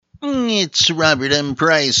It's Robert M.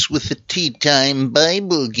 Price with the Tea Time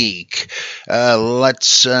Bible Geek.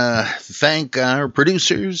 Let's thank our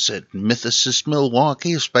producers at Mythicist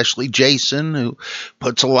Milwaukee, especially Jason, who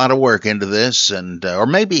puts a lot of work into this, and or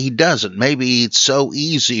maybe he doesn't. Maybe it's so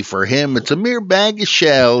easy for him; it's a mere bag of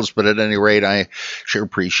shells. But at any rate, I sure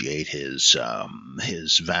appreciate his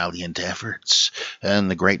valiant efforts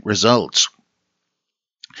and the great results.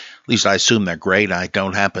 At least I assume they're great. I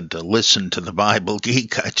don't happen to listen to the Bible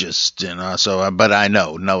Geek. I just, but I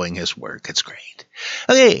know, knowing his work, it's great.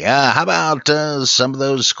 Okay, how about some of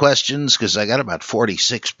those questions? Because I got about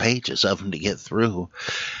 46 pages of them to get through.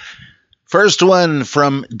 First one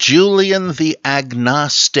from Julian the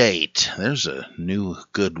Agnostate. There's a new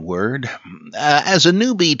good word. As a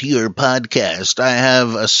newbie to your podcast, I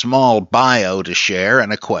have a small bio to share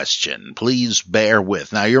and a question. Please bear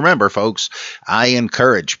with. Now, you remember, folks, I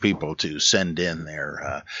encourage people to send in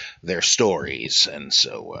their stories, and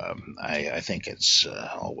so I think it's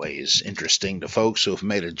always interesting to folks who have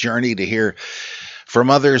made a journey to hear from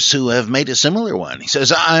others who have made a similar one. He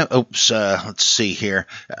says, let's see here.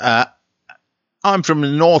 I'm from the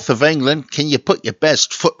north of England. Can you put your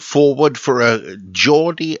best foot forward for a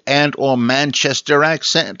Geordie and or Manchester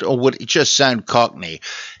accent, or would it just sound Cockney?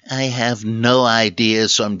 I have no idea,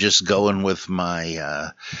 so I'm just going with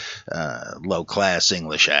my low-class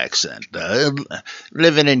English accent.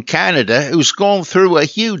 Living in Canada, who's gone through a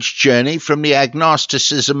huge journey from the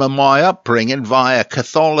agnosticism of my upbringing via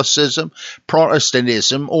Catholicism,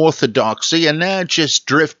 Protestantism, Orthodoxy, and now just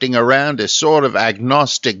drifting around a sort of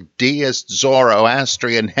agnostic, deist,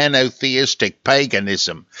 Zoroastrian, henotheistic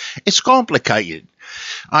paganism. It's complicated.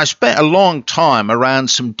 I spent a long time around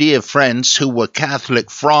some dear friends who were Catholic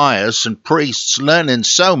friars and priests, learning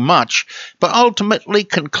so much, but ultimately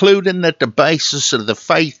concluding that the basis of the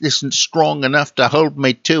faith isn't strong enough to hold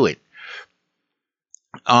me to it.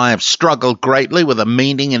 I have struggled greatly with the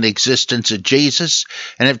meaning and existence of Jesus,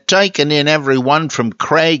 and have taken in everyone from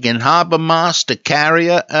Craig and Habermas to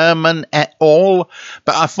Carrier, Hermann et al.,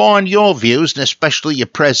 but I find your views, and especially your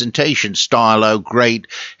presentation style, O great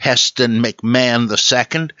Heston McMahon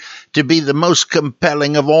II, to be the most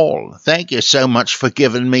compelling of all. Thank you so much for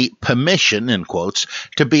giving me permission, in quotes,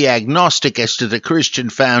 to be agnostic as to the Christian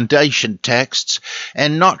foundation texts,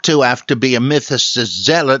 and not to have to be a mythicist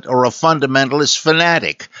zealot or a fundamentalist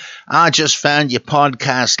fanatic. I just found your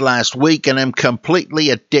podcast last week and am completely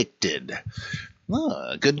addicted.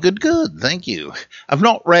 Oh, good. Thank you. I've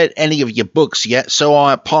not read any of your books yet, so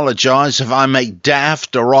I apologize if I make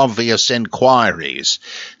daft or obvious inquiries.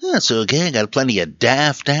 That's okay. I got plenty of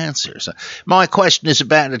daft answers. My question is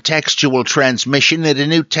about the textual transmission of the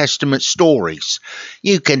New Testament stories.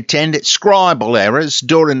 You contend that scribal errors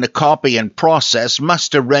during the copying process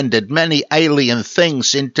must have rendered many alien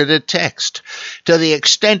things into the text, to the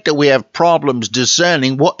extent that we have problems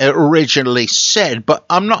discerning what it originally said, but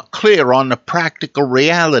I'm not clear on the practical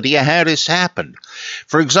reality of how this happened.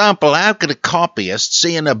 For example, how could a copyist,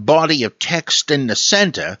 seeing a body of text in the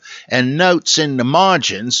center and notes in the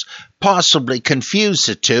margins, possibly confuse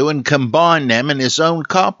the two and combine them in his own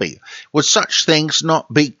copy? Would such things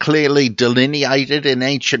not be clearly delineated in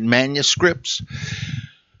ancient manuscripts?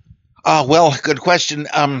 Well, good question.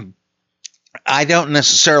 I don't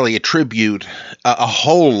necessarily attribute a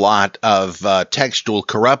whole lot of textual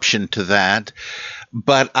corruption to that.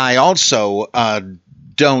 But I also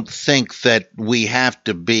don't think that we have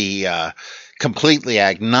to be completely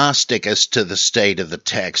agnostic as to the state of the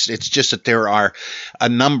text. It's just that there are a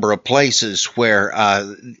number of places where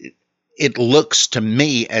it looks to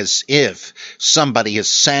me as if somebody has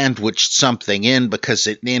sandwiched something in because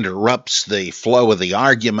it interrupts the flow of the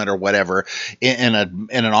argument or whatever in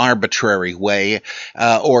an arbitrary way,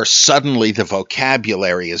 or suddenly the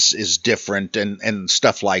vocabulary is different and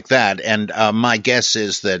stuff like that. And my guess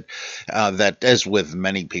is that as with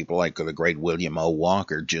many people like the great William O.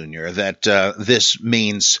 Walker Jr., that this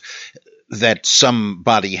means that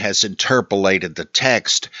somebody has interpolated the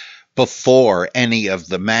text before any of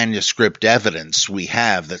the manuscript evidence we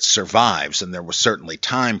have that survives, and there was certainly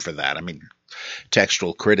time for that. I mean,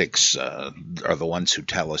 textual critics are the ones who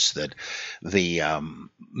tell us that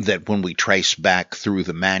that when we trace back through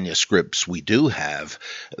the manuscripts we do have,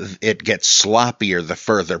 it gets sloppier the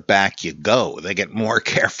further back you go. They get more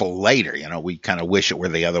careful later. We kind of wish it were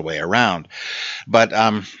the other way around. But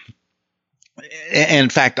in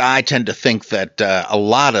fact, I tend to think that a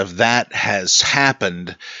lot of that has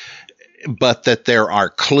happened, but that there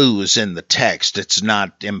are clues in the text. It's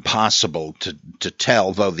not impossible to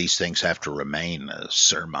tell, though these things have to remain a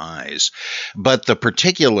surmise. But the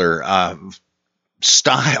particular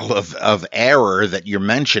style of error that you're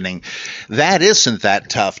mentioning, that isn't that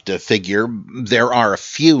tough to figure. There are a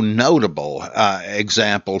few notable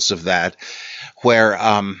examples of that where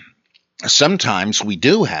sometimes we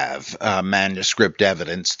do have manuscript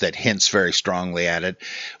evidence that hints very strongly at it,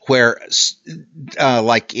 where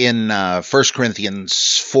like in 1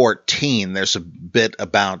 Corinthians 14, there's a bit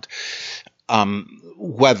about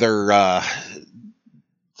whether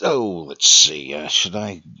let's see. Should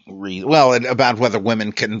I read? Well, about whether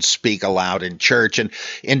women can speak aloud in church. And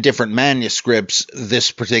in different manuscripts, this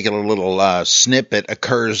particular little snippet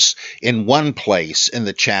occurs in one place in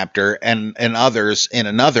the chapter and others in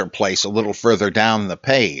another place a little further down the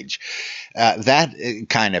page. That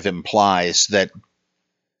kind of implies that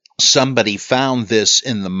somebody found this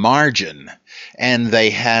in the margin, and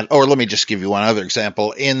they had, or let me just give you one other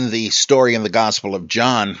example. In the story in the Gospel of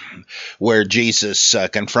John, where Jesus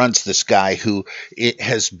confronts this guy who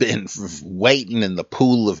has been waiting in the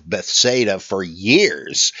pool of Bethsaida for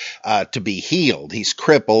years to be healed. He's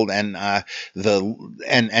crippled, and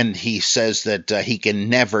he says that he can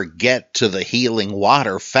never get to the healing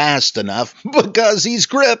water fast enough because he's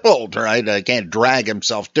crippled, right? Can't drag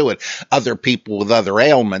himself to it. Other people with other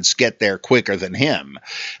ailments get there quicker than him.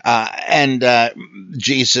 And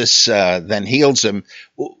Jesus then heals him.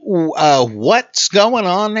 What's going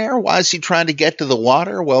on there? Why is he trying to get to the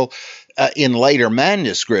water? Well, in later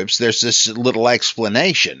manuscripts, there's this little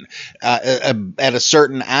explanation. At a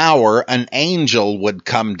certain hour, an angel would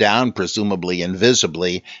come down, presumably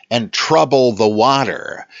invisibly, and trouble the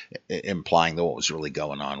water, implying that what was really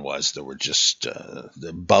going on was there were just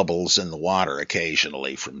the bubbles in the water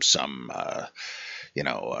occasionally from some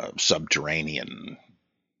subterranean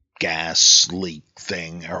gas leak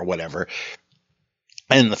thing or whatever.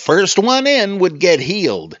 And the first one in would get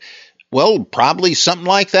healed. Well, probably something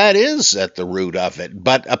like that is at the root of it.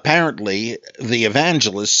 But apparently the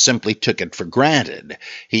evangelist simply took it for granted.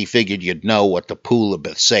 He figured you'd know what the pool of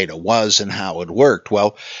Bethsaida was and how it worked.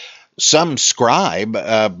 Well, some scribe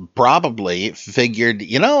probably figured,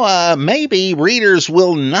 maybe readers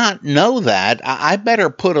will not know that. I better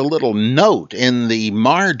put a little note in the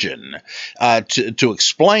margin to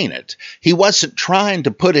explain it. He wasn't trying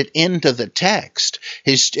to put it into the text.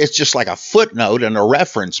 It's just like a footnote in a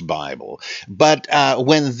reference Bible. But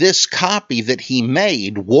when this copy that he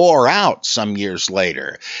made wore out some years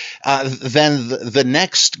later, then the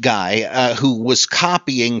next guy who was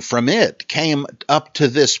copying from it came up to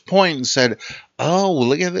this point and said, "Oh,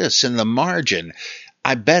 look at this in the margin.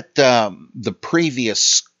 I bet the previous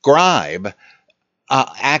scribe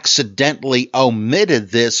accidentally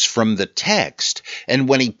omitted this from the text. And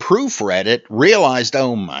when he proofread it, realized,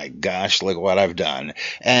 oh my gosh, look what I've done."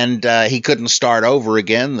 And he couldn't start over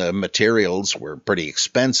again. The materials were pretty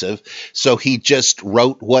expensive. So he just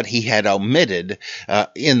wrote what he had omitted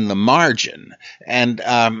in the margin. And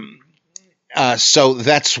so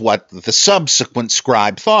that's what the subsequent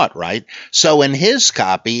scribe thought, right? So in his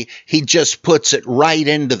copy, he just puts it right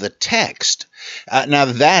into the text. Now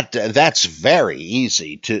that's very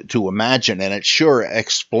easy to imagine, and it sure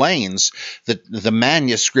explains the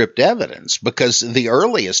manuscript evidence, because the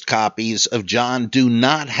earliest copies of John do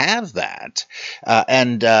not have that,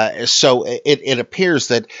 so it appears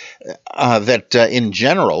that in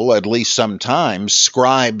general, at least sometimes,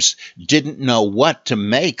 scribes didn't know what to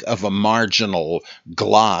make of a marginal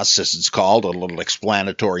gloss, as it's called, a little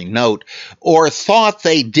explanatory note, or thought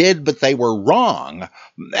they did, but they were wrong,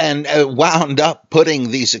 and wound up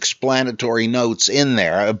putting these explanatory notes in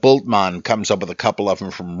there. Bultmann comes up with a couple of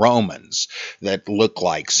them from Romans that look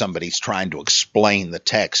like somebody's trying to explain the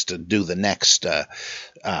text to do the next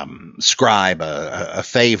scribe a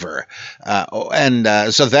favor.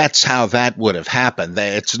 So that's how that would have happened.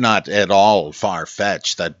 It's not at all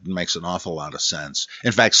far-fetched. That makes an awful lot of sense.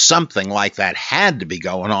 In fact, something like that had to be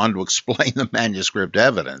going on to explain the manuscript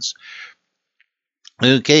evidence.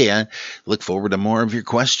 Okay, I look forward to more of your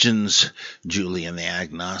questions, Julian the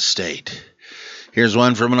Agnostate. Here's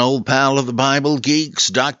one from an old pal of the Bible Geeks,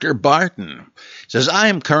 Dr. Barton. He says, I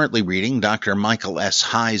am currently reading Dr. Michael S.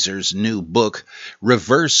 Heiserâ's new book,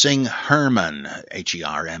 Reversing Hermon,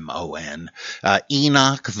 Hermon,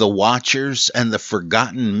 Enoch, the Watchers, and the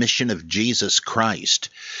Forgotten Mission of Jesus Christ.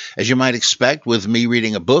 As you might expect, with me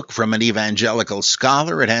reading a book from an evangelical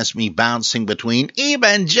scholar, it has me bouncing between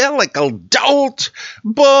evangelical dolt,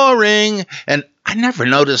 boring, and I never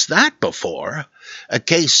noticed that before. A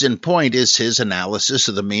case in point is his analysis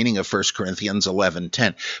of the meaning of 1 Corinthians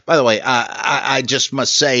 11:10. By the way, I just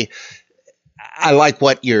must say, I like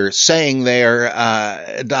what you're saying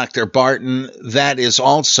there, Dr. Barton. That is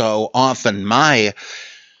also often my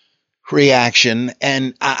reaction,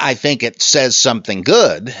 and I think it says something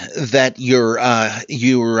good that you're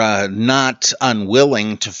not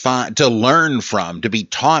unwilling to learn from, to be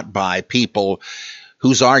taught by people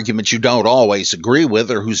whose arguments you don't always agree with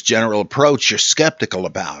or whose general approach you're skeptical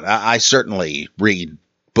about. I certainly read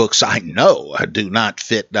books I know do not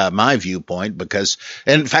fit my viewpoint because,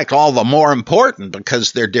 in fact, all the more important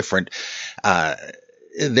because their different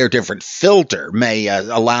filter may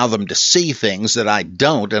allow them to see things that I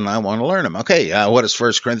don't, and I want to learn them. Okay, what does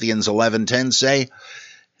 1 Corinthians 11:10 say?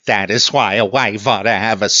 That is why a wife ought to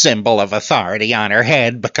have a symbol of authority on her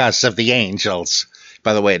head because of the angels.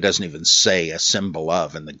 By the way, it doesn't even say a symbol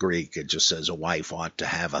of in the Greek. It just says a wife ought to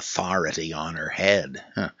have authority on her head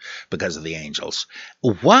because of the angels.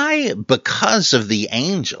 Why because of the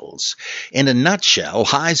angels? In a nutshell,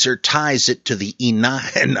 Heiserâ ties it to the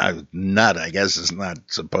nut, I guess is not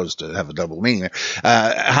supposed to have a double meaning there.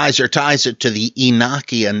 Heiserâ ties it to the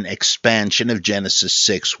Enochian expansion of Genesis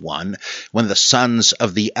 6:1, when the sons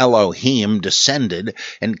of the Elohim descended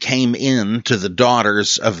and came in to the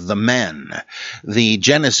daughters of the men. The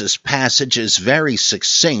Genesis passage is very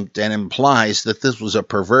succinct and implies that this was a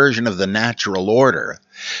perversion of the natural order,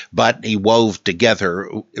 but he wove it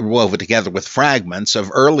together with fragments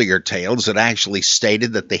of earlier tales that actually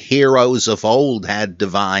stated that the heroes of old had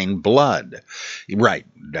divine blood. Right,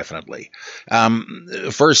 definitely.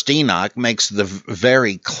 First Enoch makes the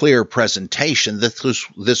very clear presentation that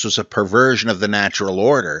this was a perversion of the natural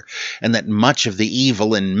order, and that much of the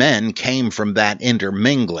evil in men came from that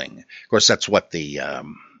intermingling. Of course, that's what the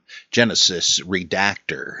Genesis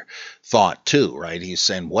redactor thought too, right? He's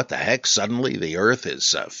saying, what the heck? Suddenly the earth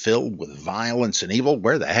is filled with violence and evil.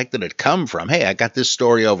 Where the heck did it come from? Hey, I got this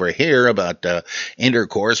story over here about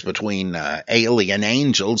intercourse between alien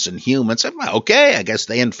angels and humans. Okay, I guess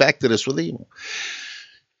they infected us with evil.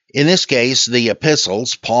 In this case, the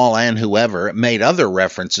epistles, Paul and whoever, made other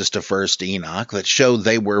references to First Enoch that showed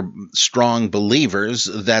they were strong believers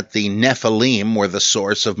that the Nephilim were the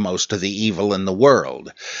source of most of the evil in the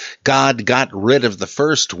world. God got rid of the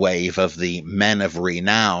first wave of the men of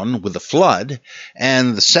renown with the flood,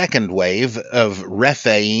 and the second wave of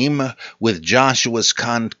Rephaim with Joshua's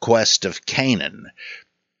conquest of Canaan.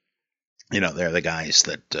 You know, they're the guys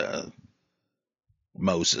that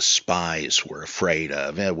Moses' spies were afraid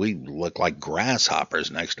of. Yeah, we look like grasshoppers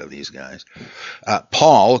next to these guys.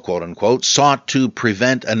 Paul, quote unquote, sought to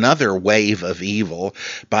prevent another wave of evil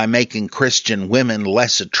by making Christian women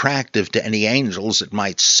less attractive to any angels that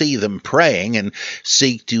might see them praying and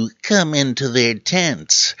seek to come into their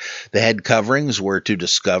tents. The head coverings were to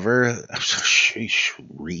discover,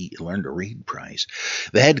 learn to read, Price.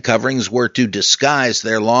 The head coverings were to disguise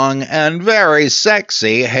their long and very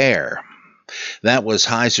sexy hair. That was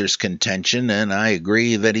Heiserâ's contention, and I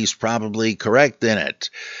agree that he's probably correct in it.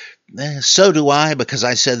 So do I, because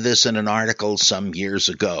I said this in an article some years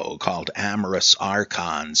ago called Amorous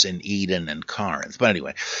Archons in Eden and Corinth. But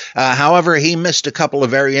anyway, however, he missed a couple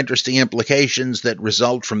of very interesting implications that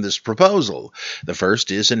result from this proposal. The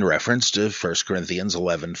first is in reference to 1 Corinthians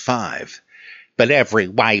 11:5. But every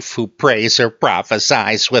wife who prays or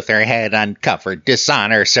prophesies with her head uncovered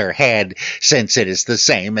dishonors her head, since it is the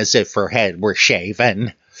same as if her head were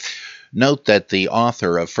shaven. Note that the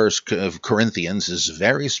author of 1 Corinthians is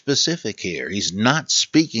very specific here. He's not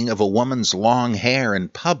speaking of a woman's long hair in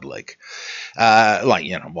public,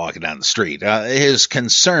 walking down the street. His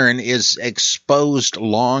concern is exposed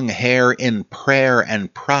long hair in prayer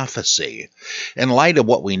and prophecy. In light of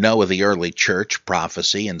what we know of the early church,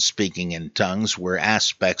 prophecy and speaking in tongues were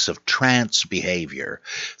aspects of trance behavior.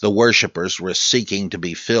 The worshippers were seeking to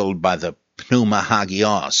be filled by the Pneuma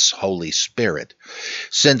Hagios, Holy Spirit.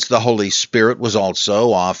 Since the Holy Spirit was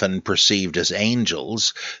also often perceived as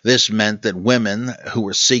angels, this meant that women who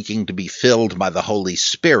were seeking to be filled by the Holy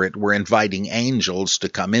Spirit were inviting angels to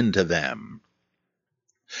come into them.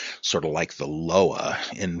 Sort of like the Loa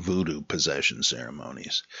in voodoo possession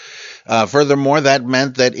ceremonies. Furthermore, that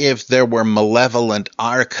meant that if there were malevolent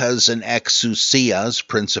archas and exousias,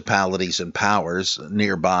 principalities and powers,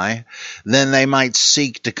 nearby, then they might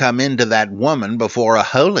seek to come into that woman before a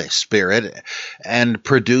Holy Spirit and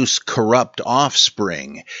produce corrupt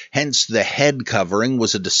offspring. Hence, the head covering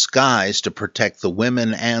was a disguise to protect the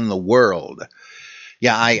women and the world.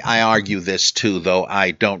 Yeah, I argue this too, though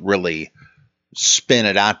I don't really spin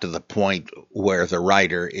it out to the point where the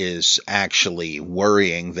writer is actually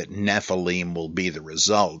worrying that Nephilim will be the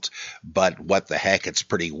result. But what the heck, it's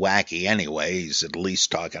pretty wacky anyway. He's at least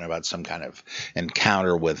talking about some kind of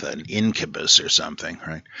encounter with an incubus or something,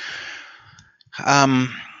 right?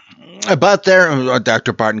 But there,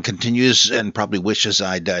 Dr. Barton continues and probably wishes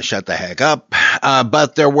I'd shut the heck up.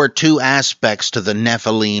 But there were two aspects to the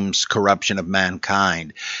Nephilim's corruption of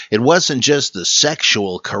mankind. It wasn't just the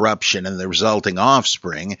sexual corruption and the resulting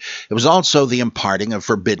offspring. It was also the imparting of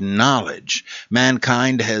forbidden knowledge.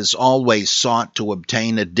 Mankind has always sought to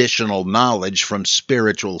obtain additional knowledge from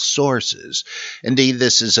spiritual sources. Indeed,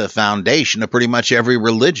 this is a foundation of pretty much every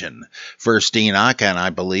religion. First Enoch, and I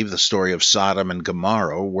believe the story of Sodom and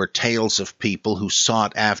Gomorrah, were tales of people who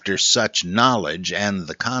sought after such knowledge and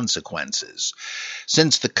the consequences.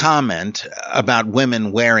 Since the comment about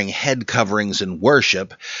women wearing head coverings in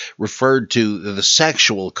worship referred to the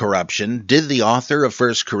sexual corruption, did the author of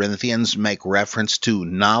 1 Corinthians make reference to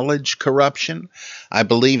knowledge corruption? I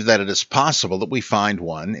believe that it is possible that we find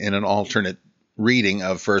one in an alternate reading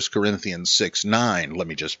of 1 Corinthians 6:9. Let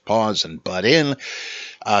me just pause and butt in.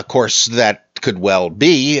 Of course, that could well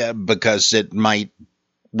be because it might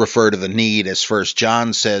refer to the need, as 1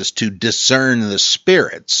 John says, to discern the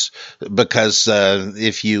spirits, because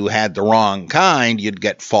if you had the wrong kind, you'd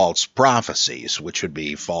get false prophecies, which would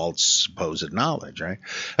be false supposed knowledge, right?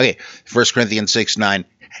 Okay, 1 Corinthians 6:9.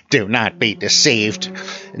 Do not be deceived,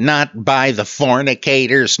 not by the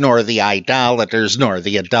fornicators, nor the idolaters, nor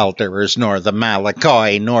the adulterers, nor the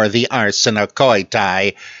malakoi, nor the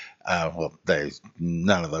arsenokoitai.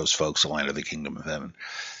 None of those folks will enter the kingdom of heaven.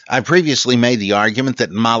 I previously made the argument that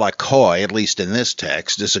malakoi, at least in this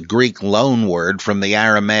text, is a Greek loanword from the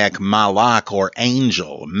Aramaic malak, or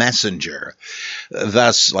angel, messenger.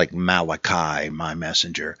 Thus, like Malachi, my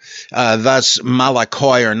messenger. Thus,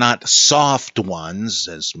 malakoi are not soft ones,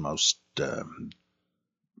 as most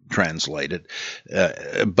translated,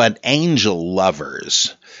 but angel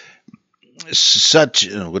lovers. Such,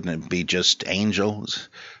 wouldn't it be just angels?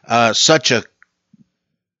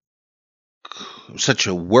 Such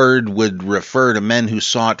a word would refer to men who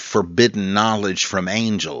sought forbidden knowledge from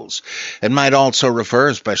angels. It might also refer,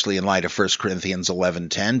 especially in light of 1 Corinthians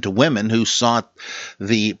 11:10, to women who sought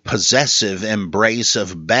the possessive embrace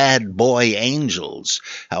of bad boy angels.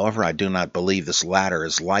 However, I do not believe this latter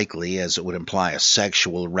is likely, as it would imply a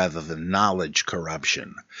sexual rather than knowledge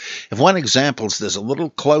corruption. If one examples this a little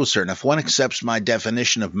closer, and if one accepts my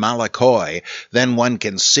definition of malakoi, then one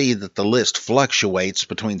can see that the list fluctuates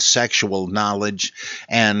between sexual knowledge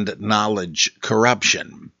and knowledge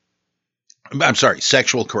corruption. I'm sorry,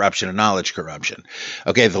 sexual corruption and knowledge corruption.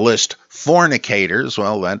 Okay, the list: fornicators,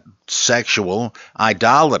 well, that sexual;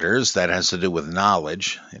 idolaters, that has to do with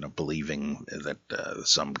knowledge, believing that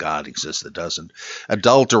some God exists that doesn't;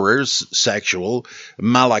 adulterers, sexual;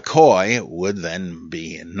 malakoi would then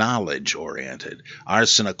be knowledge-oriented;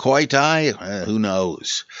 arsenokoitai, who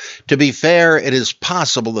knows? To be fair, it is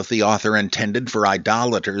possible that the author intended for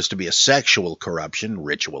idolaters to be a sexual corruption,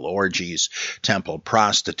 ritual orgies, temple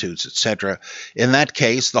prostitutes, etc. In that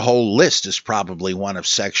case, the whole list is probably one of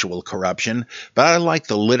sexual corruption, but I like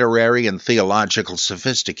the literary and theological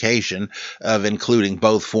sophistication of including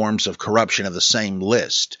both forms of corruption of the same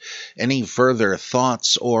list. Any further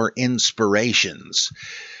thoughts or inspirations?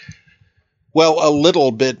 Well, a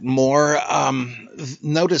little bit more.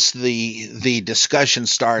 Notice the discussion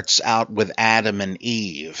starts out with Adam and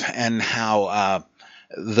Eve, and how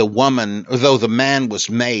the woman, though the man was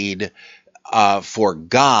made for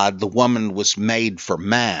God, the woman was made for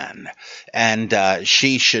man, and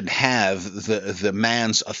she should have the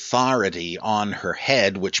man's authority on her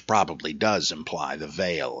head, which probably does imply the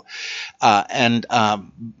veil, and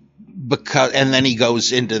then he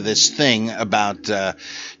goes into this thing about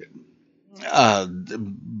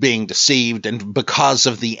being deceived, and because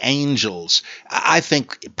of the angels. I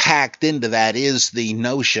think packed into that is the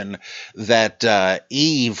notion that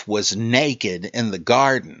Eve was naked in the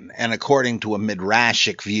garden, and according to a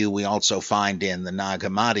midrashic view we also find in the Nag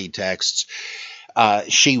Hammadi texts,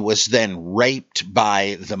 she was then raped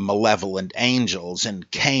by the malevolent angels, and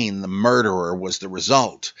Cain, the murderer, was the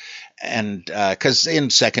result. And because in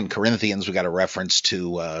 2 Corinthians we got a reference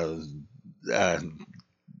to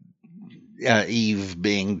Eve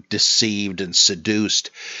being deceived and seduced.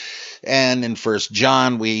 And in 1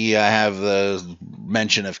 John, we have the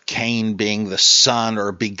mention of Cain being the son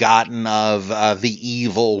or begotten of the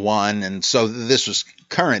evil one. And so this was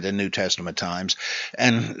current in New Testament times.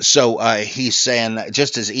 And so he's saying,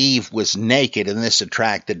 just as Eve was naked and this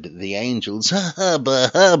attracted the angels,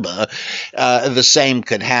 the same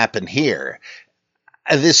could happen here.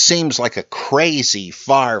 This seems like a crazy,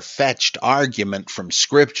 far-fetched argument from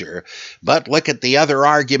Scripture, but look at the other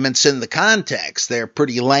arguments in the context. They're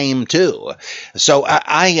pretty lame, too. So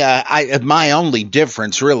my only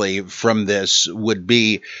difference, really, from this would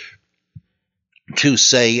be to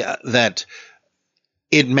say that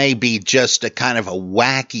it may be just a kind of a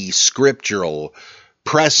wacky scriptural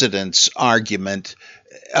precedence argument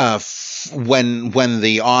when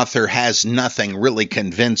the author has nothing really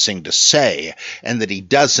convincing to say, and that he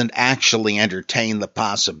doesn't actually entertain the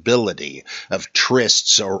possibility of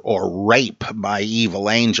trysts or rape by evil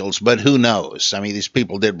angels. But who knows? I mean, these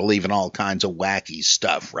people did believe in all kinds of wacky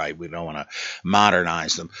stuff, right? We don't want to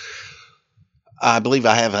modernize them. I believe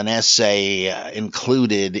I have an essay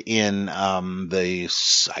included in the,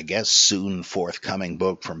 I guess, soon forthcoming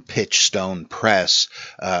book from Pitchstone Press,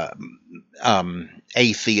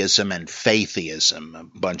 Atheism and Faiththeism, a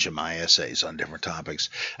bunch of my essays on different topics.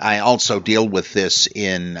 I also deal with this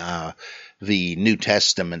in the New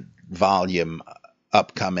Testament volume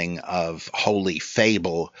upcoming of Holy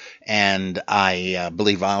Fable, and I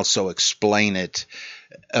believe I also explain it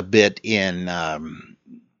a bit in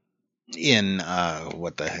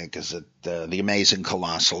what the heck is it? The Amazing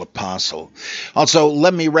Colossal Apostle. Also,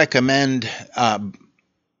 let me recommend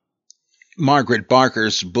Margaret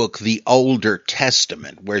Barker's book, The Older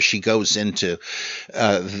Testament, where she goes into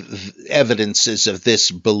evidences of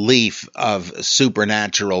this belief of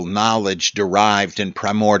supernatural knowledge derived in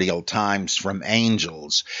primordial times from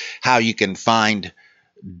angels, how you can find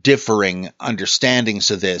differing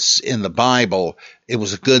understandings of this in the Bible. It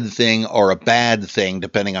was a good thing or a bad thing,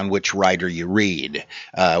 depending on which writer you read.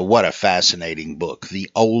 What a fascinating book,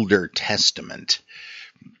 The Older Testament.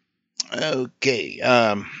 Okay,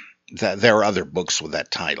 there are other books with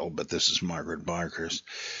that title, but this is Margaret Barker's.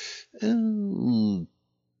 Okay,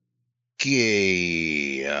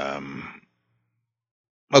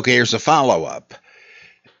 here's a follow-up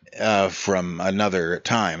from another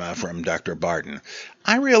time from Dr. Barton.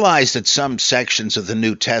 I realize that some sections of the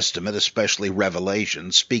New Testament, especially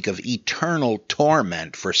Revelation, speak of eternal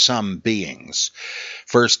torment for some beings.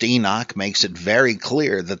 First Enoch makes it very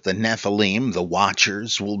clear that the Nephilim, the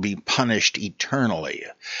Watchers, will be punished eternally.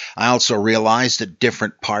 I also realize that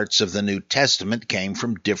different parts of the New Testament came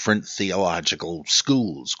from different theological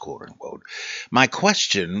schools, quote unquote. My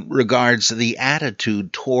question regards the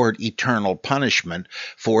attitude toward eternal punishment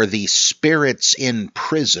for the spirits in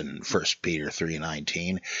prison, 1 Peter 3:19.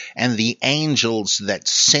 And the angels that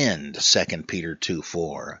sinned, 2 Peter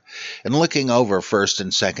 2:4. In looking over 1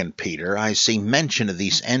 and 2 Peter, I see mention of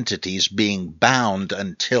these entities being bound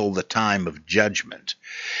until the time of judgment.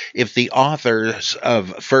 If the authors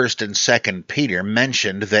of 1 and 2 Peter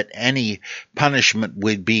mentioned that any punishment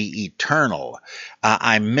would be eternal,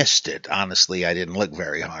 I missed it. Honestly, I didn't look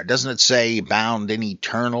very hard. Doesn't it say bound in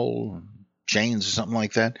eternal chains or something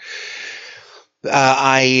like that?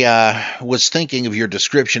 I was thinking of your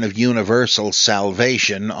description of universal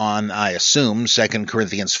salvation on, I assume, 2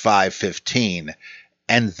 Corinthians 5:15,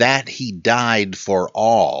 and that he died for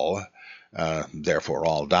all, therefore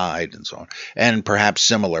all died, and so on, and perhaps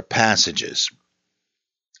similar passages.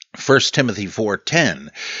 1 Timothy 4:10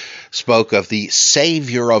 spoke of the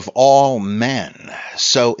Savior of all men,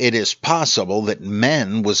 so it is possible that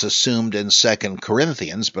men was assumed in 2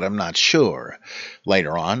 Corinthians, but I'm not sure.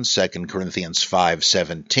 Later on, 2 Corinthians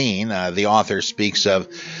 5:17, the author speaks of,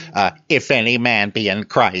 if any man be in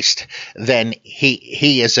Christ, then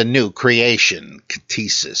he is a new creation,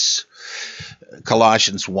 ktesis.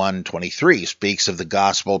 Colossians 1:23 speaks of the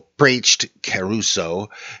gospel preached, kerusso,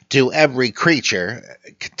 to every creature,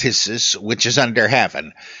 ktesis, which is under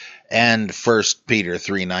heaven. And 1 Peter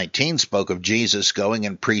 3:19 spoke of Jesus going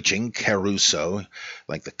and preaching, kerusso,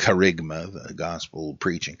 like the kerygma, the gospel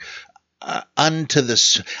preaching, unto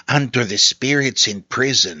the spirits in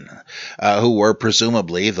prison, who were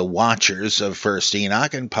presumably the watchers of first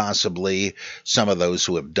Enoch and possibly some of those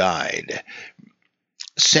who have died.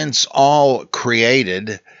 Since all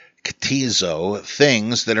created ktizo,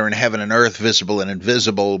 things that are in heaven and earth, visible and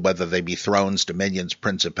invisible, whether they be thrones, dominions,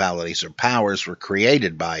 principalities, or powers, were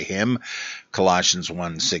created by him, Colossians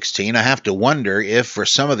 1:16, I have to wonder if, for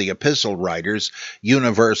some of the epistle writers,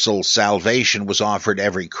 universal salvation was offered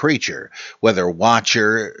every creature, whether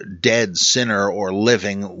watcher, dead sinner, or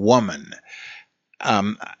living woman.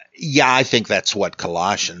 Yeah, I think that's what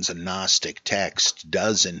Colossians, a Gnostic text,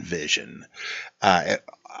 does envision.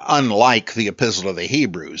 Unlike the Epistle of the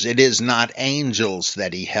Hebrews, it is not angels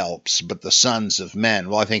that he helps, but the sons of men.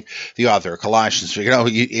 Well, I think the author of Colossians figured,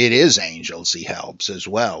 it is angels he helps as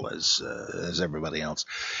well as everybody else.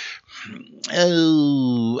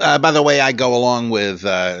 By the way, I go along with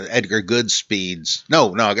Edgar Goodspeed's.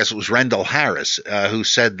 No, I guess it was Rendell Harris who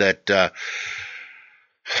said that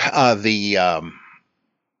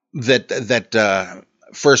that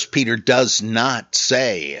First Peter does not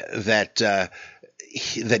say that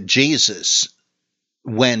Jesus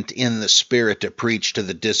went in the Spirit to preach to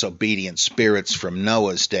the disobedient spirits from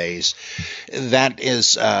Noah's days. That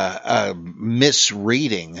is a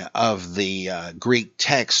misreading of the Greek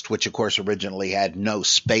text, which of course originally had no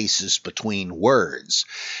spaces between words.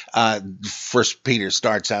 First Peter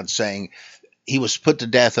starts out saying, he was put to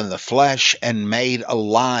death in the flesh and made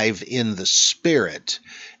alive in the Spirit.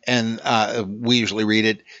 And we usually read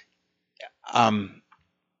it,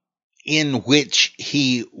 in which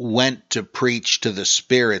he went to preach to the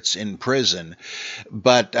spirits in prison.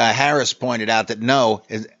 But Harris pointed out that no,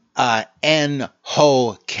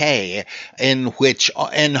 en-ho-kai,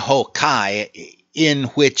 in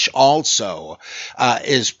which also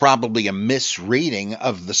is probably a misreading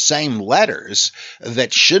of the same letters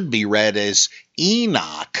that should be read as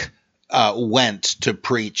Enoch went to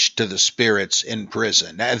preach to the spirits in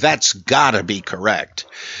prison. That's got to be correct.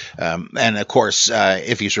 And of course,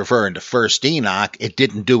 if he's referring to First Enoch, it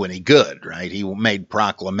didn't do any good, right? He made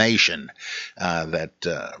proclamation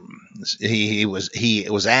that he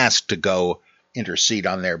was asked to go intercede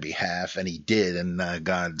on their behalf, and he did. And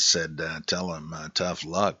God said, "Tell him tough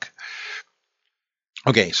luck."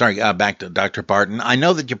 Okay, sorry, back to Dr. Barton. I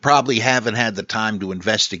know that you probably haven't had the time to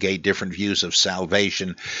investigate different views of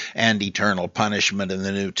salvation and eternal punishment in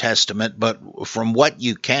the New Testament, but from what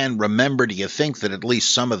you can remember, do you think that at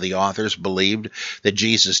least some of the authors believed that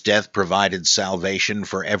Jesus' death provided salvation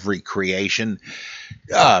for every creation?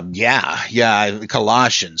 Yeah.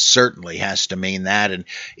 Colossians certainly has to mean that, and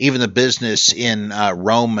even the business in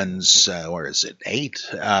Romans, or is it 8,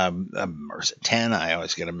 or is it 10? I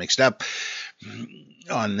always get them mixed up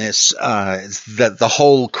on this, that the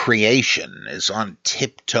whole creation is on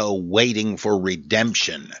tiptoe waiting for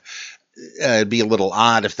redemption. It'd be a little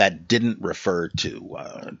odd if that didn't refer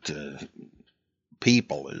to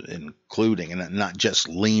people, including, and not just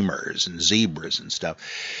lemurs and zebras and stuff.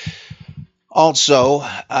 Also,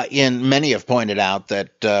 many have pointed out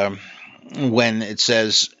that when it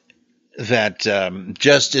says that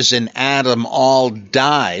just as in Adam all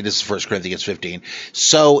died, this is 1 Corinthians 15,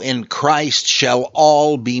 so in Christ shall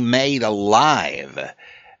all be made alive.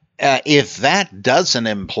 If that doesn't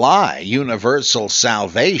imply universal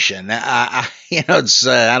salvation, I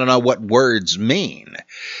don't know what words mean.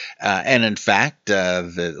 And in fact,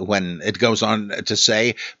 when it goes on to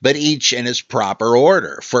say, but each in his proper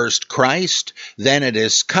order, first Christ, then it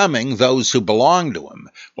is coming those who belong to him.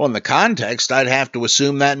 Well, in the context, I'd have to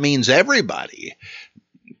assume that means everybody.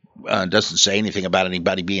 It doesn't say anything about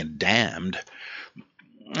anybody being damned.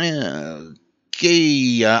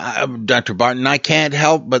 Dr. Barton, I can't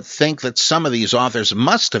help but think that some of these authors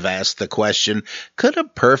must have asked the question, could a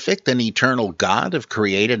perfect and eternal God have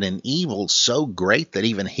created an evil so great that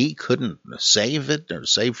even he couldn't save it or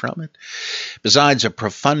save from it? Besides a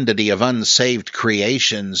profundity of unsaved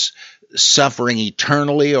creations, suffering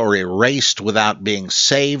eternally or erased without being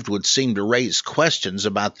saved would seem to raise questions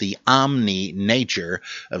about the omni nature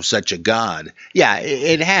of such a God. Yeah,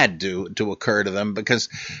 it had to occur to them, because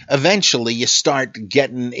eventually you start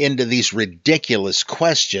getting into these ridiculous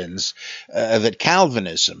questions that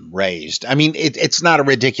Calvinism raised. I mean, it's not a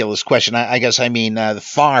ridiculous question. I guess I mean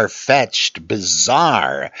far-fetched,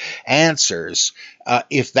 bizarre answers.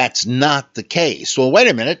 If that's not the case. Well, wait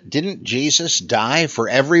a minute. Didn't Jesus die for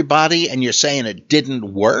everybody, and you're saying it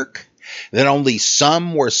didn't work? That only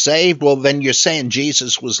some were saved? Well, then you're saying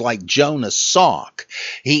Jesus was like Jonah's Salk.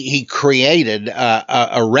 He created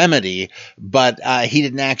a remedy, but he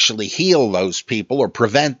didn't actually heal those people or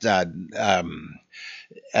prevent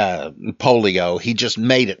polio. He just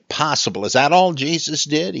made it possible. Is that all Jesus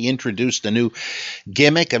did? He introduced a new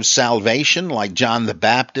gimmick of salvation, like John the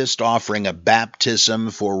Baptist offering a baptism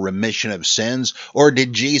for remission of sins? Or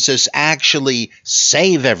did Jesus actually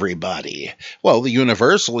save everybody? Well, the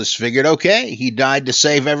Universalists figured, okay, he died to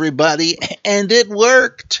save everybody, and it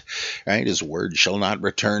worked. Right? His word shall not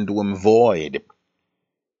return to him void.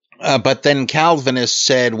 But then Calvinists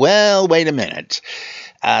said, well, wait a minute.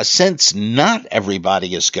 Since not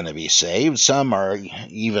everybody is going to be saved, some are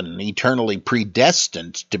even eternally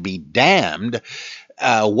predestined to be damned,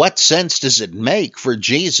 what sense does it make for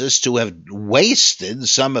Jesus to have wasted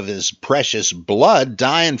some of his precious blood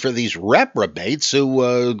dying for these reprobates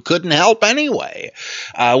who couldn't help anyway?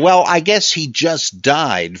 Well, I guess he just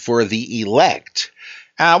died for the elect.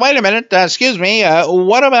 Wait a minute, excuse me,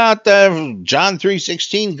 what about John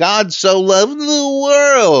 3:16, God so loved the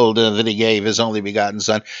world that he gave his only begotten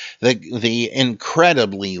son? The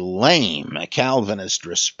incredibly lame Calvinist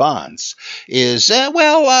response is,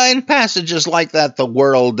 in passages like that, the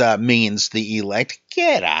world means the elect.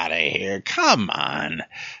 Get out of here, come on.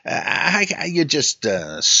 You just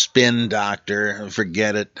spin doctor,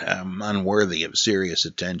 forget it, unworthy of serious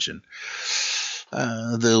attention.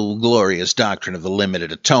 The glorious doctrine of the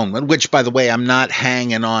limited atonement, which, by the way, I'm not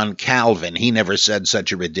hanging on Calvin. He never said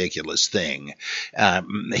such a ridiculous thing.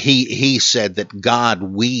 He said that God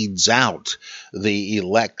weeds out the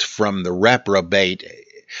elect from the reprobate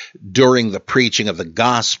during the preaching of the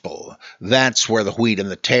gospel. That's where the wheat and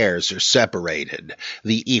the tares are separated.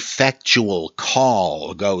 The effectual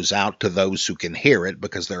call goes out to those who can hear it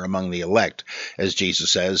because they're among the elect. As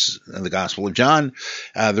Jesus says in the Gospel of John,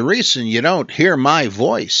 the reason you don't hear my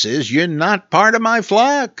voice is you're not part of my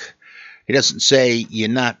flock. He doesn't say you're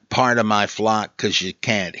not part of my flock because you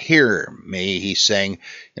can't hear me. He's saying,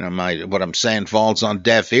 what I'm saying falls on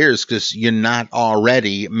deaf ears because you're not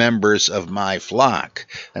already members of my flock.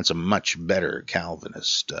 That's a much better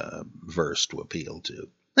Calvinist verse to appeal to.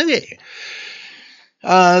 Okay.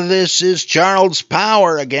 This is Charles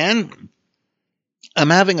Power again. I'm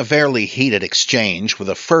having a fairly heated exchange with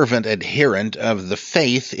a fervent adherent of the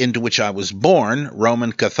faith into which I was born,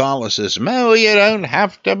 Roman Catholicism. Oh, you don't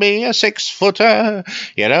have to be a 6-footer.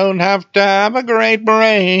 You don't have to have a great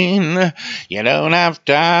brain. You don't have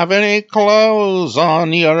to have any clothes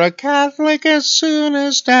on. You're a Catholic as soon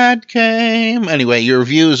as Dad came. Anyway, your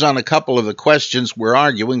views on a couple of the questions we're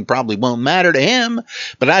arguing probably won't matter to him,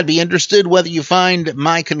 but I'd be interested whether you find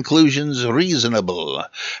my conclusions reasonable.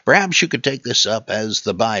 Perhaps you could take this up as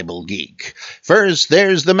the Bible Geek. First,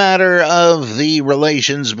 there's the matter of the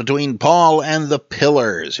relations between Paul and the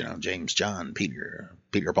pillars. James, John, Peter,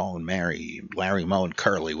 Paul, and Mary, Larry, Moe, and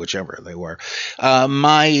Curly, whichever they were.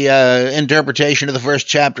 My interpretation of the first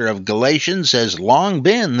chapter of Galatians has long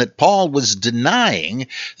been that Paul was denying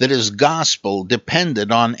that his gospel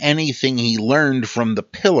depended on anything he learned from the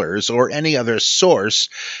pillars or any other source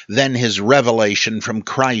than his revelation from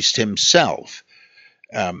Christ himself.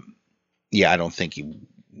 I don't think he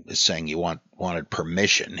is saying he wanted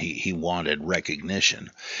permission. He wanted recognition.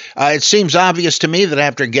 It seems obvious to me that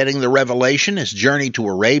after getting the revelation, his journey to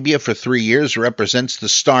Arabia for 3 years represents the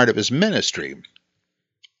start of his ministry.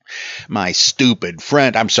 My stupid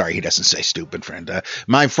friend, I'm sorry, he doesn't say stupid friend.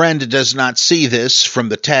 My friend does not see this from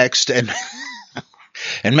the text and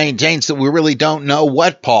maintains that we really don't know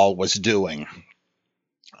what Paul was doing.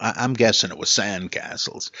 I'm guessing it was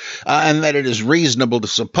sandcastles, and that it is reasonable to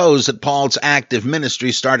suppose that Paul's active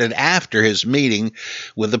ministry started after his meeting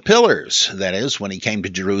with the pillars, that is, when he came to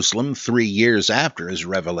Jerusalem 3 years after his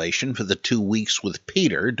revelation for the 2 weeks with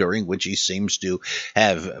Peter, during which he seems to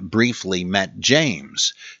have briefly met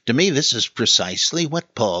James. To me, this is precisely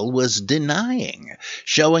what Paul was denying,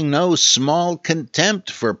 showing no small contempt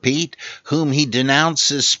for Pete, whom he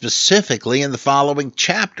denounces specifically in the following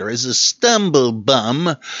chapter as a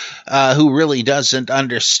stumble-bum who really doesn't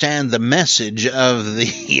understand the message of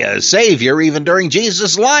the Savior even during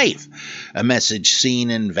Jesus' life, a message seen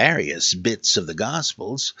in various bits of the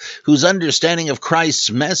Gospels, whose understanding of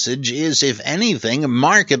Christ's message is, if anything,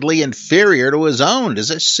 markedly inferior to his own. Does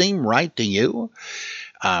this seem right to you?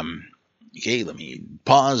 Okay, let me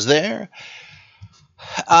pause there.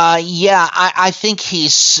 I think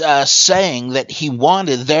he's saying that he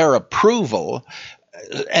wanted their approval,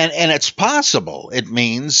 and it's possible. It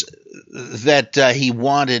means that he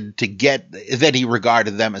wanted to that he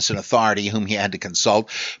regarded them as an authority whom he had to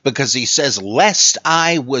consult, because he says, lest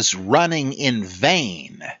I was running in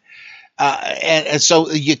vain. And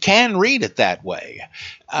so you can read it that way.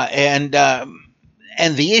 And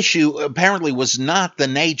the issue apparently was not the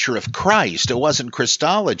nature of Christ. It wasn't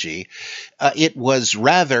Christology. It was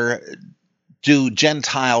rather, do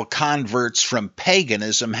Gentile converts from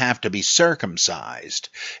paganism have to be circumcised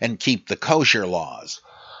and keep the kosher laws?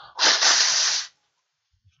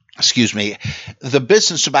 Excuse me. The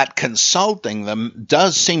business about consulting them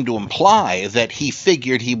does seem to imply that he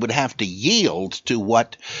figured he would have to yield to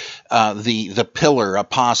what the pillar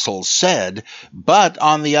apostles said. But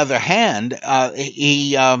on the other hand,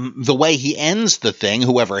 the way he ends the thing,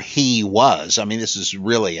 whoever he was, I mean, this is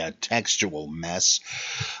really a textual mess.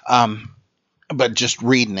 But just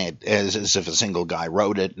reading it as if a single guy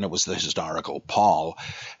wrote it, and it was the historical Paul.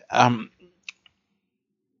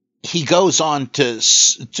 He goes on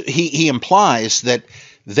he implies that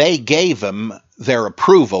they gave him their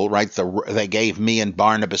approval, right? They gave me and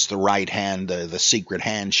Barnabas the right hand, the secret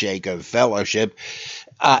handshake of fellowship.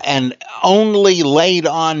 And only laid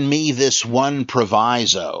on me this one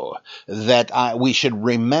proviso, that we should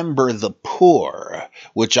remember the poor,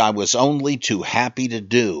 which I was only too happy to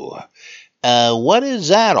do. What is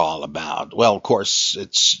that all about? Well, of course,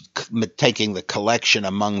 it's taking the collection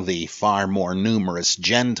among the far more numerous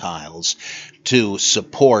Gentiles to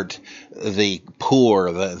support the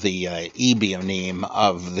poor, the Ebionim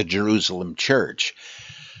of the Jerusalem church.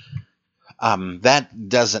 That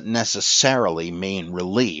doesn't necessarily mean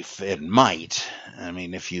relief. It might. I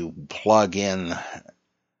mean, if you plug in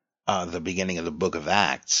the beginning of the book of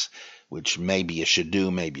Acts, which maybe you should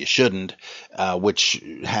do, maybe you shouldn't, which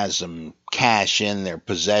has them cash in their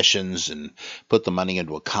possessions and put the money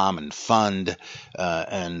into a common fund,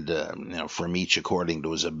 and from each according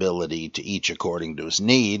to his ability to each according to his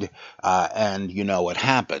need, and you know what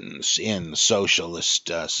happens in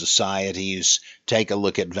socialist societies. Take a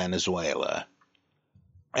look at Venezuela.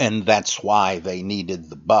 And that's why they needed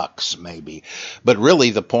the bucks, maybe. But really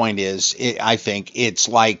the point is, I think it's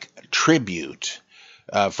like tribute.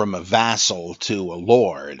 From a vassal to a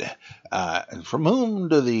lord. From whom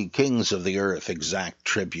do the kings of the earth exact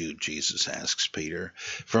tribute, Jesus asks Peter?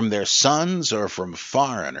 From their sons or from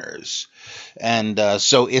foreigners? And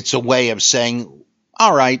so it's a way of saying,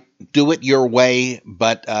 all right, do it your way,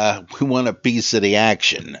 but we want a piece of the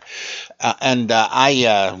action.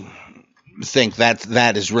 I think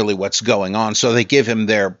that is really what's going on. So they give him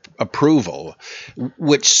their approval,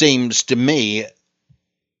 which seems to me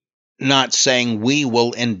not saying we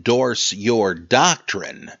will endorse your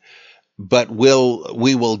doctrine, but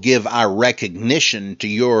we will give our recognition to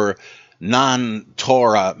your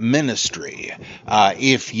non-Torah ministry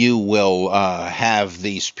if you will have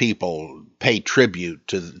these people pay tribute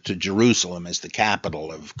to Jerusalem as the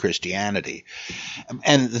capital of Christianity.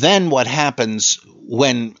 And then what happens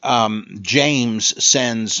when James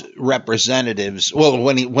sends representatives? Well,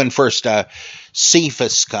 when first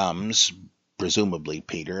Cephas comes, presumably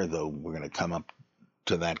Peter, though we're going to come up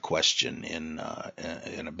to that question in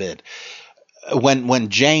a bit. When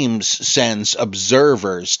James sends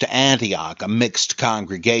observers to Antioch, a mixed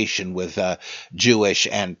congregation with Jewish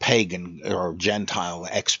and pagan or Gentile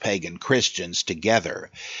ex-pagan Christians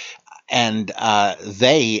together, and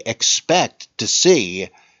they expect to see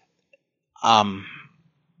at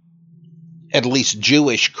least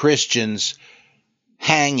Jewish Christians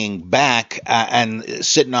hanging back and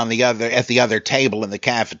sitting at the other table in the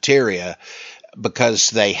cafeteria, because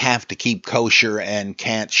they have to keep kosher and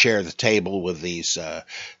can't share the table with these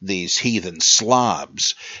heathen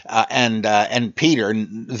slobs. And Peter,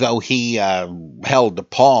 though he held to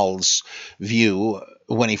Paul's view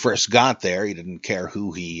when he first got there, he didn't care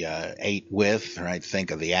who he ate with. Right? Think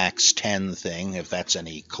of the Acts 10 thing, if that's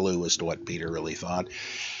any clue as to what Peter really thought.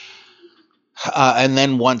 And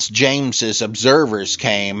then once James's observers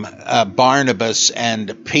came, Barnabas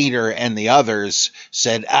and Peter and the others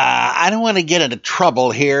said, I don't want to get into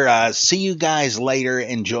trouble here. See you guys later.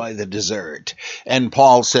 Enjoy the dessert. And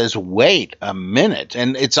Paul says, wait a minute.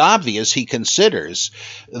 And it's obvious he considers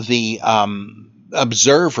the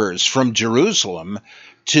observers from Jerusalem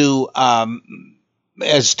to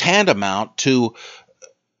as tantamount to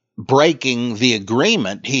breaking the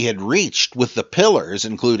agreement he had reached with the pillars,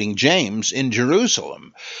 including James, in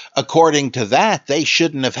Jerusalem. According to that, they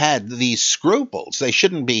shouldn't have had these scruples. They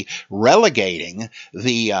shouldn't be relegating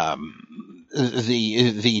the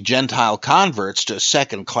Gentile converts to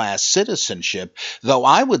second-class citizenship, though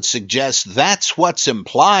I would suggest that's what's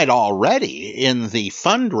implied already in the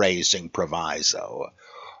fundraising proviso.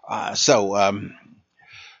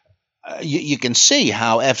 You can see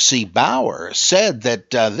how F.C. Bauer said that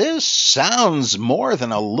this sounds more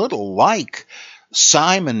than a little like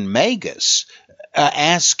Simon Magus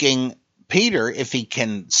asking Peter if he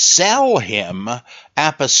can sell him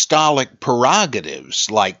apostolic prerogatives,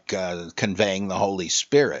 like conveying the Holy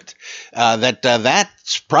Spirit.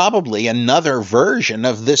 That's probably another version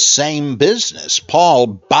of this same business. Paul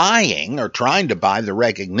buying or trying to buy the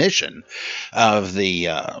recognition of the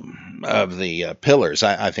pillars.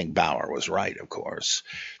 I think Bauer was right, of course.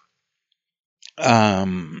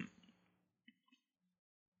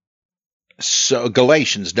 So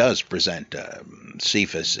Galatians does present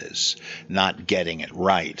Cephas as not getting it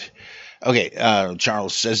right. Okay,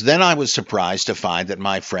 Charles says, then I was surprised to find that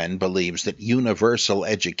my friend believes that universal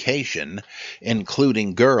education,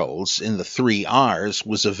 including girls in the 3 R's,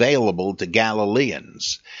 was available to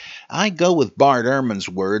Galileans. I go with Bart Ehrman's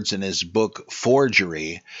words in his book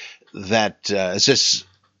Forgery, that is this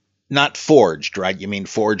not forged, right? You mean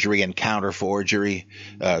forgery and counterforgery,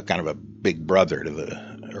 kind of a big brother to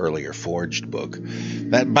the earlier forged book.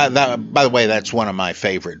 By the way, that's one of my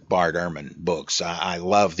favorite Bart Ehrman books. I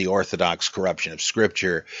love the orthodox corruption of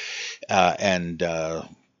Scripture, and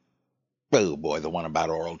oh boy, the one about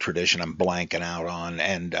oral tradition I'm blanking out on,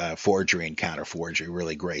 and forgery and counterforgery,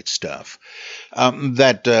 really great stuff. I'm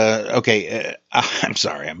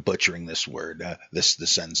sorry, I'm butchering this word, this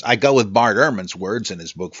sentence. I go with Bart Ehrman's words in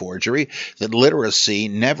his book Forgery, that literacy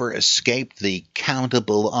never escaped the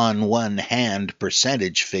countable on one hand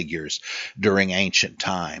percentage figures during ancient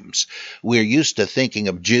times. We're used to thinking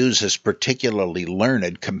of Jews as particularly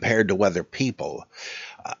learned compared to other people,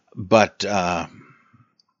 but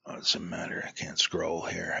what's the matter? I can't scroll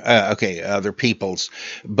here. Other peoples.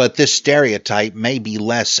 But this stereotype may be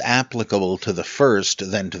less applicable to the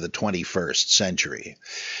first than to the 21st century.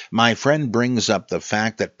 My friend brings up the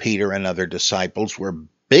fact that Peter and other disciples were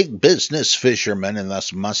big business fishermen and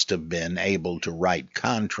thus must have been able to write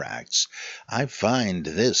contracts. I find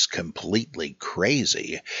this completely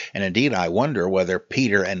crazy, and indeed I wonder whether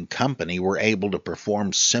Peter and company were able to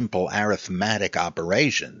perform simple arithmetic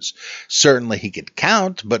operations. Certainly he could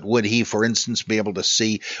count, but would he, for instance, be able to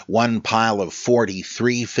see one pile of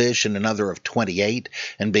 43 fish and another of 28,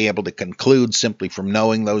 and be able to conclude simply from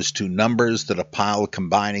knowing those two numbers that a pile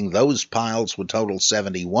combining those piles would total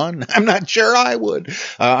 71? I'm not sure I would.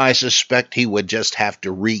 I suspect he would just have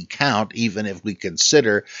to recount, even if we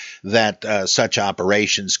consider that such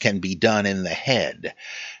operations can be done in the head.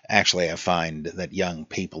 Actually, I find that young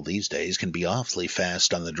people these days can be awfully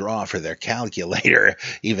fast on the draw for their calculator,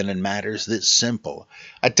 even in matters this simple.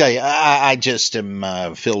 I tell you, I just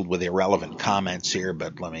am filled with irrelevant comments here,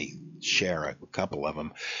 but let me share a couple of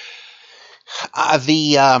them. I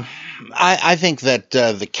think that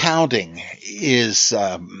the counting is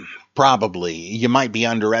probably, you might be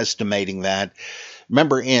underestimating that.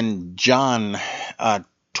 Remember in John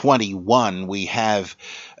 21, we have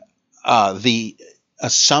the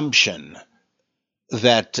assumption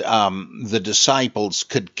that the disciples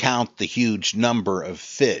could count the huge number of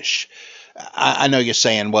fish. I know you're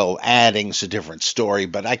saying, well, adding's a different story,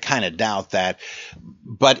 but I kind of doubt that.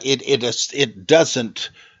 But it doesn't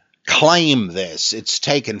claim this. It's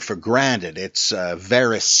taken for granted. It's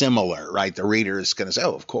very similar, right? The reader is going to say,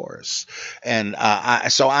 "Oh, of course." And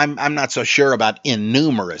so I'm not so sure about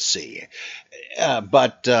innumeracy,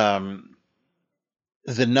 but the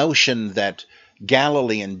notion that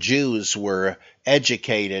Galilean Jews were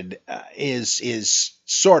educated is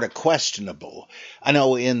sort of questionable. I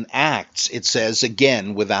know in Acts it says,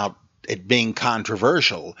 again, without it being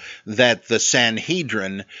controversial, that the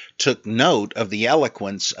Sanhedrin took note of the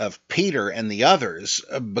eloquence of Peter and the others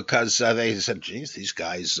because they said, geez, these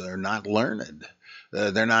guys are not learned.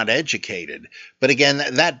 They're not educated. But again,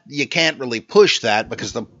 that you can't really push that,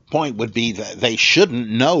 because the point would be that they shouldn't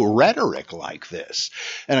know rhetoric like this.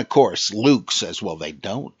 And of course, Luke says, well, they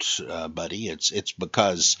don't, buddy. It's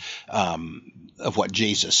because of what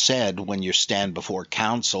Jesus said, when you stand before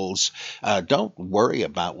councils, don't worry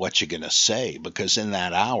about what you're going to say, because in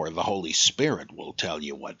that hour, the Holy Spirit will tell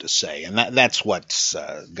you what to say. And that's what's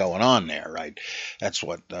going on there, right? That's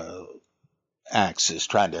what Acts is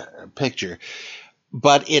trying to picture.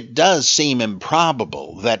 But it does seem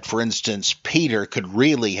improbable that, for instance, Peter could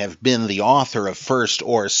really have been the author of 1st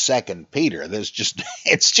or 2nd Peter.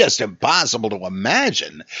 It's just impossible to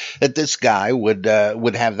imagine that this guy would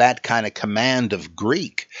have that kind of command of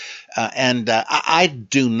Greek. And I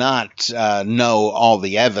do not know all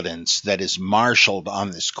the evidence that is marshaled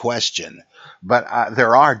on this question, but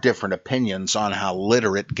there are different opinions on how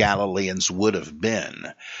literate Galileans would have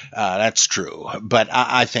been. That's true, but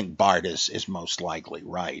I think Bart is most likely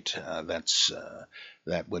right.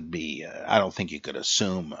 That would be. I don't think you could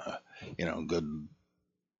assume, good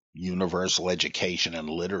universal education and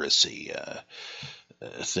literacy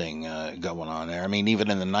thing going on there. I mean, even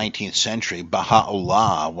in the 19th century,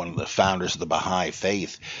 Baha'u'llah, one of the founders of the Baha'i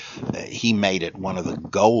faith, he made it one of the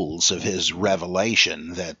goals of his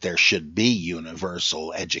revelation that there should be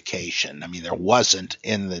universal education. I mean, there wasn't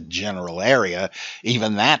in the general area,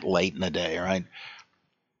 even that late in the day, right?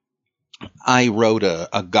 I wrote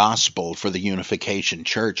a gospel for the Unification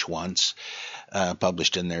Church once,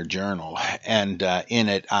 published in their journal. And in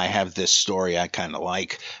it, I have this story I kind of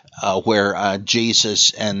like, where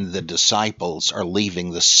Jesus and the disciples are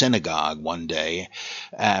leaving the synagogue one day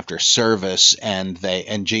after service, and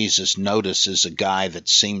Jesus notices a guy that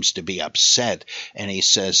seems to be upset, and he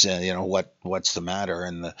says, what's the matter?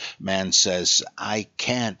 And the man says, I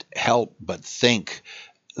can't help but think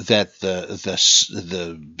that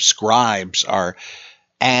the scribes are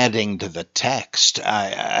adding to the text.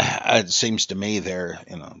 It seems to me they're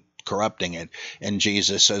corrupting it. And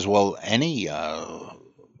Jesus says, well, any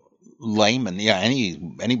layman, yeah,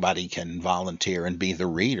 anybody can volunteer and be the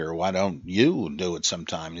reader. Why don't you do it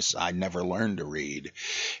sometimes? I never learned to read.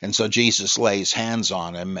 And so Jesus lays hands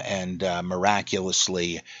on him, and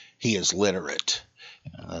miraculously he is literate.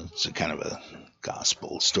 It's a kind of a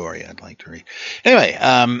gospel story I'd like to read. Anyway,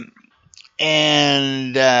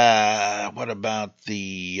 what about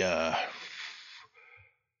the...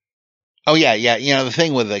 Oh, yeah. The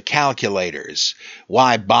thing with the calculators,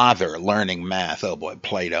 why bother learning math? Oh, boy,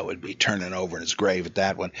 Plato would be turning over in his grave at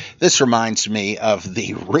that one. This reminds me of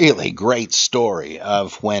the really great story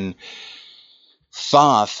of when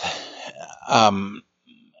Thoth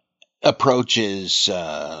approaches,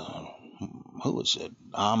 who was it,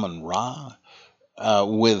 Amun-Ra?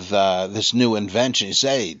 With this new invention. He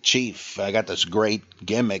says, "Hey, Chief, I got this great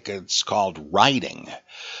gimmick. It's called writing.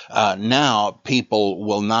 Now people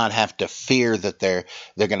will not have to fear that they're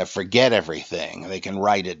going to forget everything. They can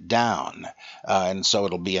write it down, and so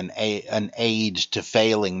it'll be an aid to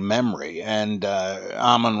failing memory." And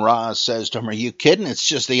Amun-Ra says to him, "Are you kidding? It's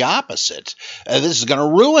just the opposite. This is going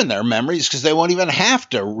to ruin their memories because they won't even have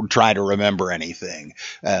to try to remember anything."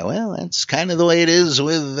 Well, that's kind of the way it is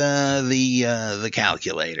with the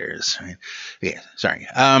calculators. Yeah, sorry.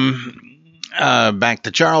 Back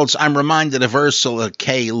to Charles. I'm reminded of Ursula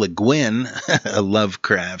K. Le Guin, a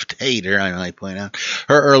Lovecraft hater, I might point out.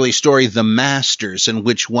 Her early story, The Masters, in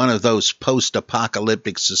which one of those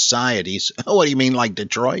post-apocalyptic societies, what do you mean, like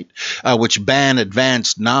Detroit, which ban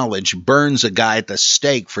advanced knowledge, burns a guy at the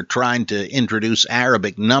stake for trying to introduce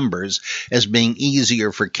Arabic numbers as being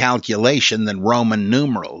easier for calculation than Roman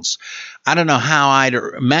numerals. I don't know how I'd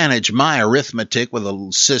manage my arithmetic with a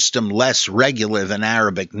system less regular than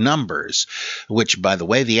Arabic numbers, which, by the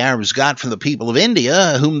way, the Arabs got from the people of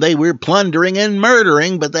India, whom they were plundering and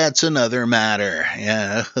murdering, but that's another matter.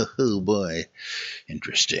 Yeah, oh boy,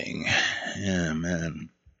 interesting. Yeah,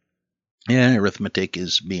 man. Yeah, arithmetic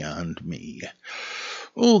is beyond me.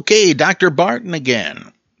 Okay, Dr. Barton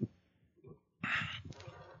again.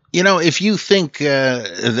 If you think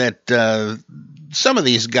that some of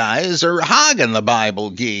these guys are hogging the Bible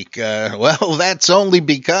Geek, well, that's only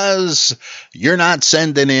because you're not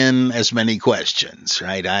sending in as many questions,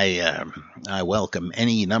 right? I welcome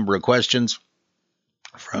any number of questions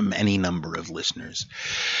from any number of listeners.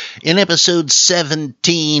 In episode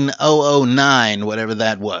 17009, whatever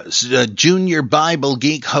that was, Junior Bible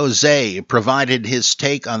Geek Jose provided his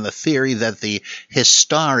take on the theory that the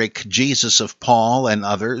historic Jesus of Paul and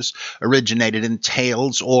others originated in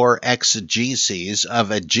tales or exegeses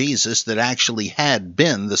of a Jesus that actually had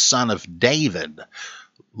been the son of David.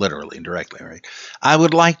 Literally and directly, right? I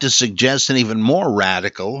would like to suggest an even more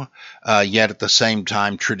radical, yet at the same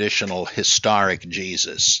time traditional historic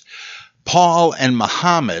Jesus. Paul and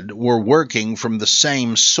Mohammed were working from the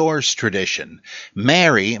same source tradition.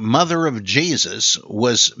 Mary, mother of Jesus,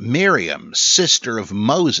 was Miriam, sister of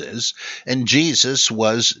Moses, and Jesus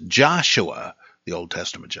was Joshua, the Old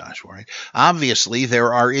Testament Joshua, right? Obviously,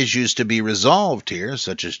 there are issues to be resolved here,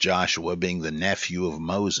 such as Joshua being the nephew of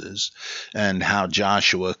Moses, and how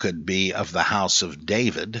Joshua could be of the house of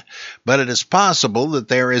David. But it is possible that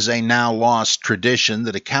there is a now lost tradition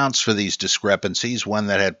that accounts for these discrepancies, one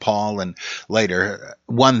that Paul and later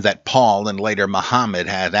Muhammad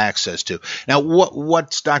had access to. Now,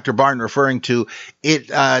 what's Dr. Barton referring to? It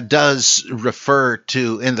does refer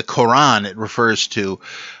to, in the Quran, it refers to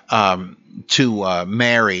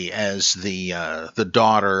Mary as the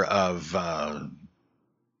daughter of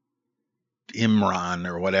Imran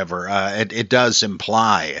or whatever. It does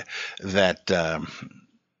imply that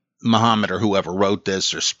Muhammad or whoever wrote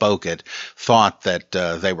this or spoke it thought that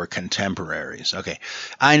they were contemporaries. Okay.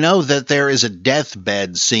 I know that there is a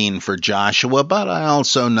deathbed scene for Joshua, but I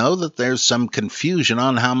also know that there's some confusion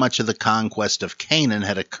on how much of the conquest of Canaan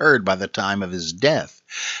had occurred by the time of his death.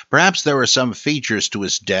 Perhaps there were some features to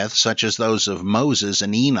his death, such as those of Moses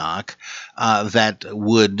and Enoch, that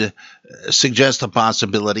would suggest the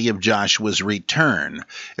possibility of Joshua's return.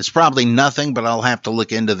 It's probably nothing, but I'll have to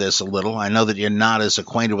look into this a little. I know that you're not as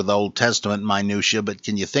acquainted with Old Testament minutiae, but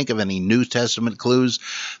can you think of any New Testament clues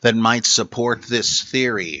that might support this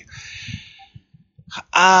theory?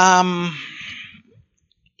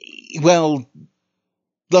 Well,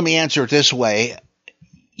 let me answer it this way.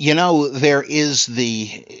 There is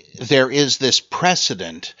this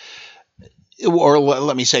precedent, or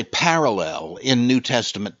let me say parallel in New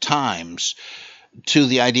Testament times to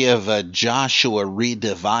the idea of a Joshua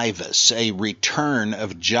redivivus, a return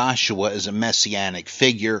of Joshua as a messianic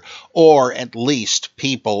figure, or at least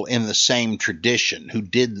people in the same tradition who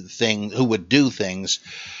would do things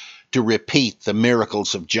to repeat the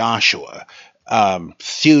miracles of Joshua.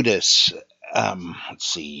 Theudas, let's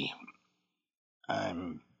see.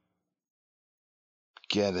 I'm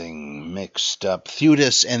getting mixed up.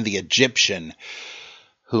 Theudas and the Egyptian,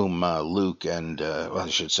 whom Luke and, I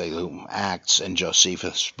should say, whom Acts and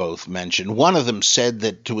Josephus both mention. One of them said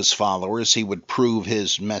that to his followers he would prove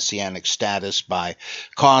his messianic status by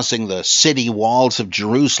causing the city walls of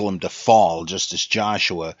Jerusalem to fall, just as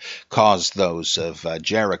Joshua caused those of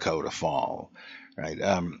Jericho to fall. Right?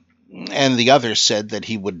 And the other said that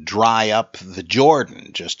he would dry up the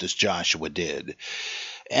Jordan, just as Joshua did.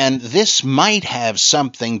 And this might have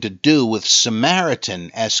something to do with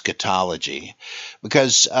Samaritan eschatology,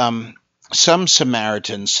 because some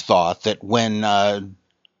Samaritans thought that when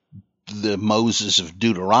the Moses of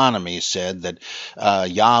Deuteronomy said that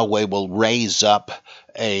Yahweh will raise up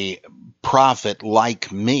a prophet like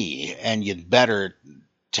me, and you'd better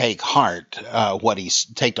take to heart what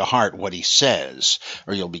he says,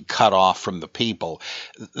 or you'll be cut off from the people.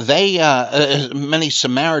 Many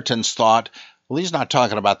Samaritans thought, well, he's not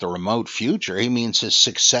talking about the remote future. He means his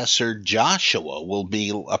successor Joshua will be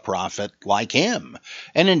a prophet like him.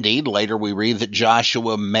 And indeed, later we read that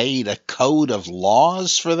Joshua made a code of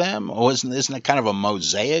laws for them. Isn't it kind of a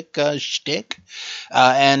Mosaic shtick?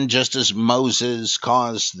 And just as Moses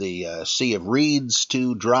caused the Sea of Reeds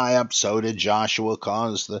to dry up, so did Joshua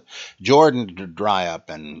cause the Jordan to dry up,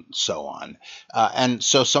 and so on. And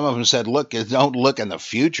so some of them said, look, don't look in the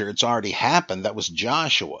future. It's already happened. That was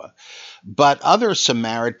Joshua. But other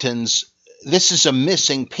Samaritans, this is a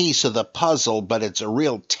missing piece of the puzzle, but it's a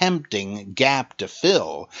real tempting gap to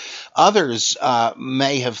fill. Others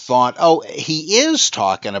may have thought, oh, he is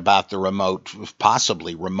talking about the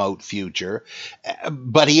possibly remote future,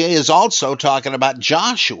 but he is also talking about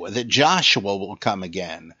Joshua, that Joshua will come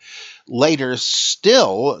again. Later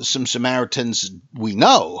still, some Samaritans we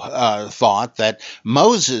know thought that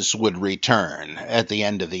Moses would return at the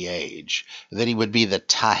end of the age, that he would be the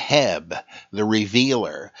Taheb, the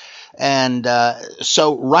revealer. And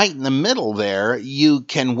so right in the middle there, you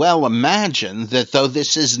can well imagine that though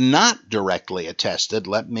this is not directly attested,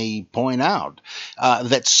 let me point out,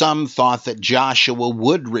 that some thought that Joshua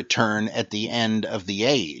would return at the end of the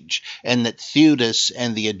age, and that Theudas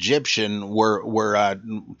and the Egyptian were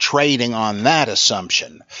trading on that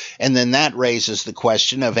assumption. And then that raises the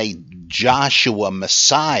question of a Joshua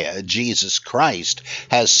Messiah, Jesus Christ,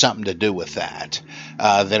 has something to do with that,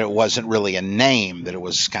 that it wasn't really a name, that it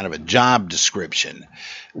was kind of a job description.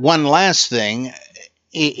 One last thing,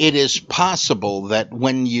 it is possible that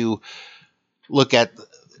when you look at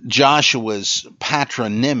Joshua's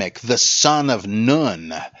patronymic, the son of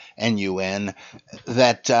Nun, N-U-N,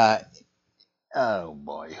 that, oh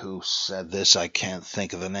boy, who said this? I can't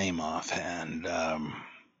think of the name offhand. I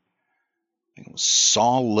think it was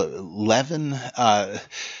Saul Levin.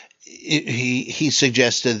 He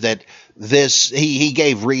suggested that he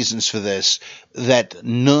gave reasons for this, that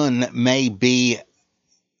Nun may be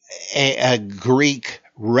a Greek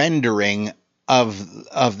rendering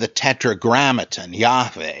of the tetragrammaton,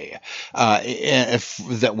 Yahweh,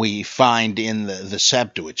 that we find in the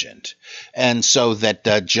Septuagint. And so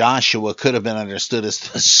that Joshua could have been understood as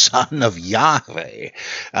the son of Yahweh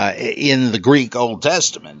in the Greek Old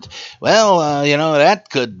Testament. Well,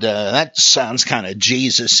 that sounds kind of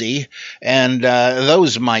Jesus-y, and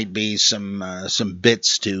those might be some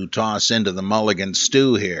bits to toss into the mulligan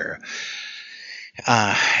stew here.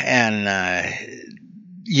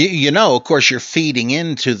 Of course, you're feeding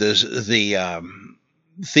into the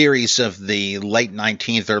theories of the late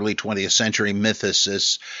 19th, early 20th century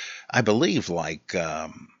mythicists, I believe, like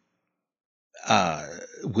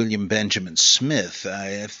William Benjamin Smith.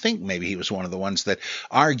 I think maybe he was one of the ones that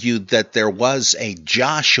argued that there was a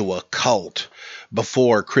Joshua cult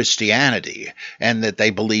before Christianity, and that they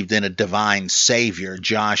believed in a divine savior,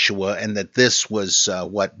 Joshua, and that this was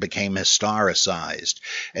what became historicized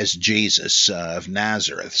as Jesus of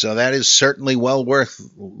Nazareth. So that is certainly well worth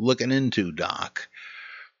looking into, Doc.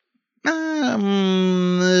 Who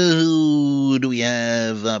do we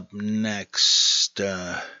have up next?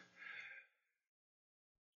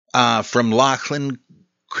 From Lachlan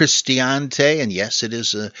Christiante, and yes, it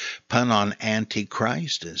is a pun on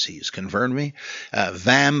Antichrist, as he's confirmed me.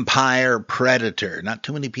 Vampire Predator. Not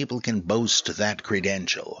too many people can boast that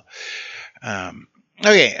credential.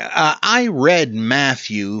 I read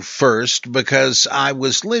Matthew first because I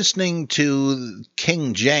was listening to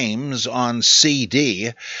King James on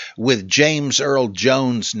CD with James Earl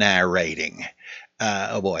Jones narrating.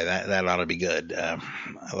 Oh boy, that ought to be good. I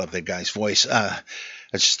love that guy's voice. I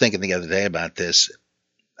was just thinking the other day about this.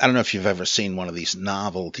 I don't know if you've ever seen one of these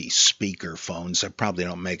novelty speaker phones. I probably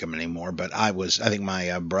don't make them anymore, but I think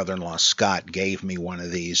my brother-in-law Scott gave me one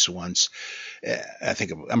of these once.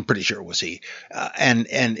 I'm pretty sure it was he. And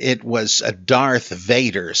it was a Darth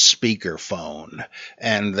Vader speaker phone.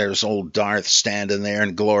 And there's old Darth standing there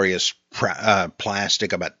in glorious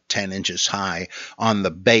plastic about 10 inches high on the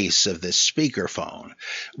base of this speaker phone.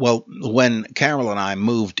 Well, when Carol and I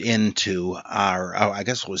moved into our, I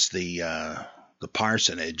guess it was the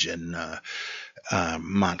parsonage in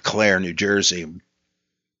Montclair, New Jersey.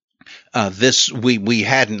 We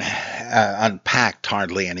hadn't unpacked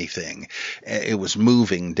hardly anything. It was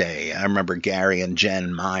moving day. I remember Gary and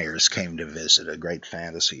Jen Myers came to visit, a great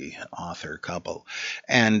fantasy author couple,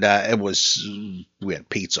 and we had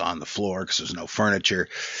pizza on the floor because there was no furniture,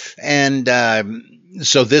 and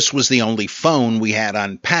so this was the only phone we had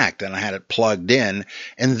unpacked, and I had it plugged in.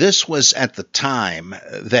 And this was at the time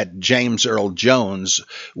that James Earl Jones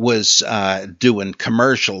was doing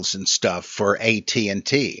commercials and stuff for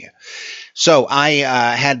AT&T. So I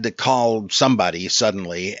had to call somebody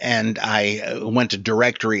suddenly, and I went to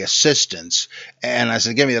directory assistance, and I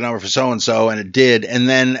said, give me the number for so-and-so, and it did. And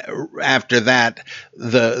then after that,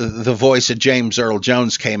 the voice of James Earl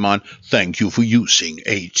Jones came on, thank you for using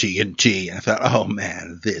AT&T. And I thought, oh,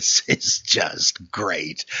 man, this is just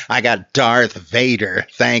great. I got Darth Vader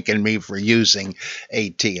thanking me for using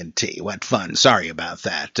AT&T. What fun. Sorry about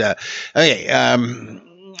that.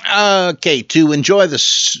 Okay, to enjoy the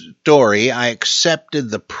story, I accepted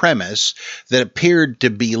the premise that appeared to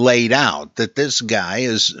be laid out, that this guy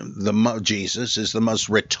Jesus is the most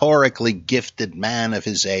rhetorically gifted man of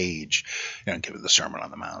his age. Given the Sermon on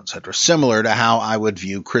the Mount, etc. Similar to how I would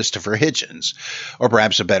view Christopher Hitchens. Or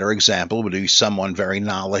perhaps a better example would be someone very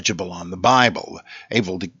knowledgeable on the Bible,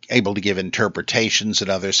 able to give interpretations that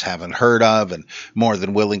others haven't heard of, and more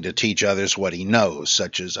than willing to teach others what he knows,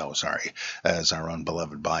 such as, as our own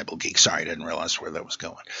beloved Bible Geek. Sorry, I didn't realize where that was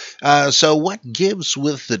going. So what gives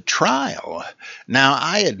with the trial? Now,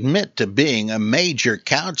 I admit to being a major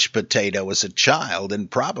couch potato as a child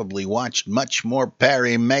and probably watched much more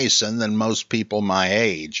Perry Mason than most people my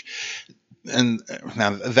age. And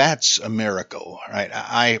now that's a miracle, right?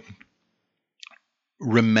 I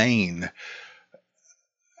remain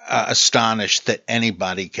astonished that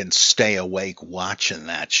anybody can stay awake watching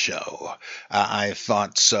that show. I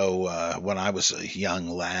thought so when I was a young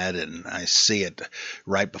lad, and I see it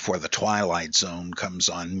right before the Twilight Zone comes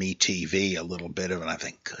on MeTV a little bit of it, and I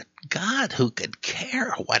think, good God, who could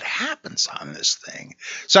care what happens on this thing?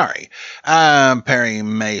 Sorry, Perry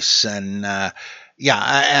Mason.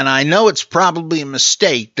 And I know it's probably a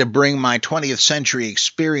mistake to bring my 20th century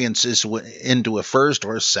experiences into a first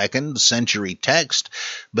or second century text,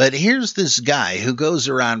 but here's this guy who goes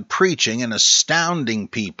around preaching and astounding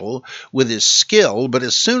people with his skill, but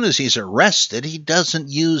as soon as he's arrested, he doesn't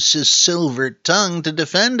use his silver tongue to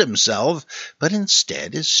defend himself, but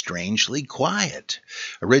instead is strangely quiet.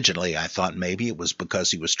 Originally, I thought maybe it was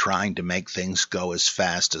because he was trying to make things go as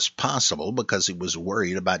fast as possible, because he was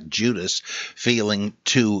worried about Judas feeling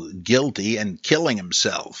too guilty and killing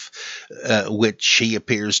himself, which he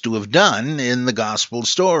appears to have done in the gospel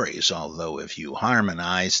stories. Although if you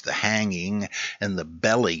harmonize the hanging and the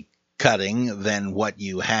belly cutting, then what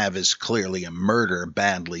you have is clearly a murder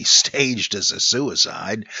badly staged as a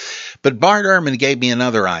suicide. But Bart Ehrman gave me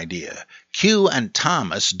another idea. Q and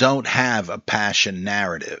Thomas don't have a passion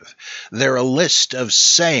narrative. They're a list of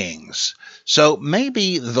sayings. So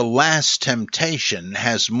maybe the last temptation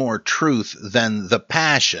has more truth than the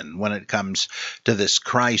passion when it comes to this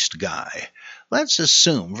Christ guy. Let's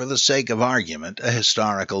assume, for the sake of argument, a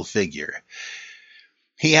historical figure.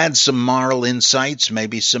 He had some moral insights,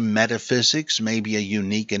 maybe some metaphysics, maybe a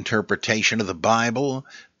unique interpretation of the Bible,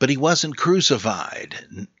 but he wasn't crucified.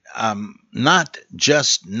 Not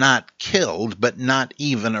just not killed, but not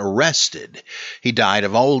even arrested. He died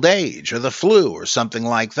of old age or the flu or something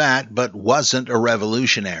like that, but wasn't a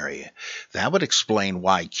revolutionary. That would explain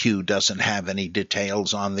why Q doesn't have any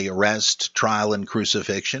details on the arrest, trial, and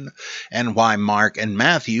crucifixion, and why Mark and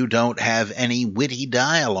Matthew don't have any witty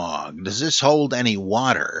dialogue. Does this hold any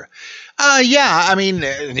water? As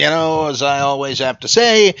I always have to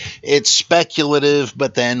say, it's speculative,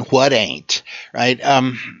 but then what ain't, right?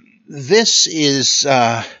 This is,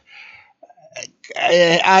 I've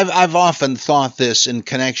often thought this in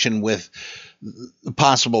connection with the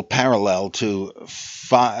possible parallel to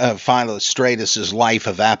Philostratus's Life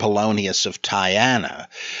of Apollonius of Tyana,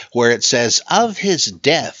 where it says, of his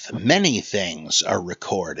death many things are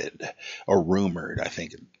recorded, or rumored, I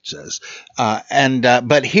think it says.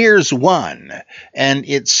 But here's one, and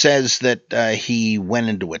it says that he went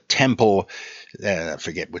into a temple I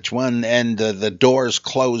forget which one, and the doors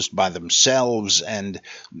closed by themselves, and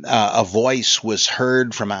a voice was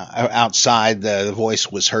heard from outside. The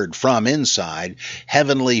voice was heard from inside.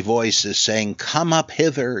 Heavenly voices saying, "Come up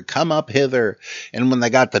hither, come up hither." And when they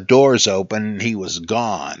got the doors open, he was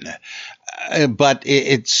gone. But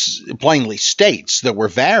it's plainly states there were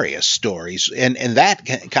various stories, and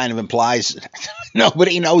that kind of implies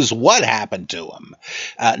nobody knows what happened to him.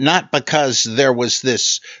 Not because there was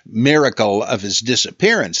this miracle of his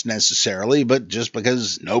disappearance necessarily, but just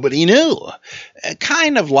because nobody knew.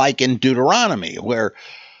 Kind of like in Deuteronomy, where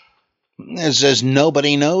it says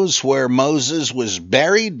nobody knows where Moses was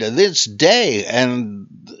buried to this day, and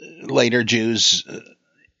later Jews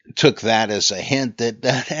took that as a hint that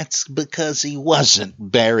that's because he wasn't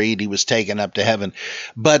buried, he was taken up to heaven.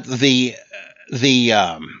 But the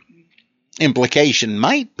implication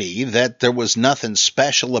might be that there was nothing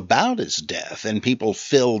special about his death, and people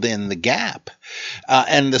filled in the gap.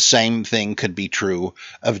 And the same thing could be true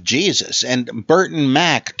of Jesus. And Burton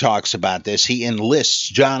Mack talks about this. He enlists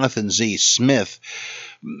Jonathan Z. Smith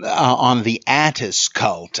on the Attis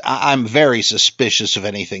cult. I'm very suspicious of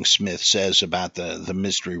anything Smith says about the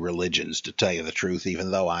mystery religions, to tell you the truth,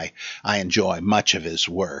 even though I enjoy much of his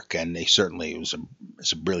work, and he certainly was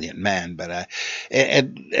a brilliant man. But at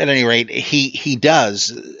any rate, he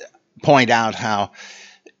does point out how,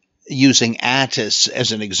 using Attis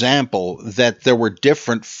as an example, that there were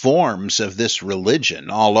different forms of this religion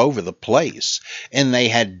all over the place, and they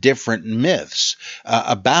had different myths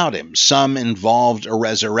about him. Some involved a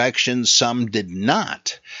resurrection, some did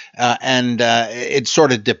not. And it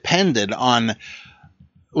sort of depended on,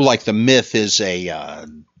 like the myth is a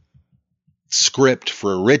script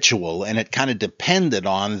for a ritual, and it kind of depended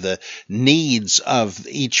on the needs of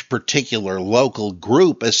each particular local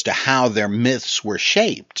group as to how their myths were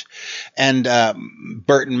shaped. And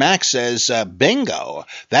Burton Mack says, bingo,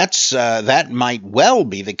 that might well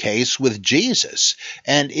be the case with Jesus.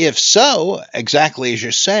 And if so, exactly as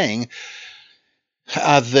you're saying,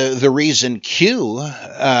 the reason Q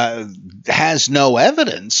has no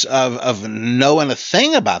evidence of knowing a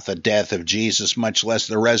thing about the death of Jesus, much less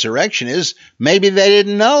the resurrection, is maybe they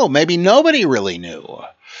didn't know. Maybe nobody really knew.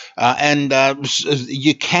 And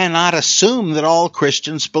you cannot assume that all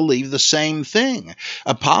Christians believe the same thing.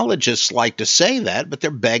 Apologists like to say that, but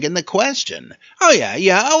they're begging the question.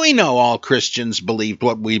 Oh, we know all Christians believe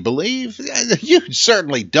what we believe. You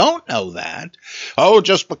certainly don't know that. Oh,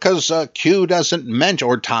 just because Q doesn't mention,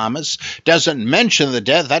 or Thomas doesn't mention the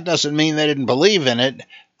death, that doesn't mean they didn't believe in it.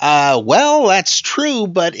 Well, that's true,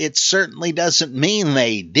 but it certainly doesn't mean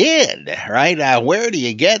they did, right? Where do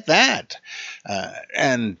you get that?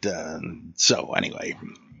 So anyway,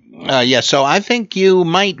 so I think you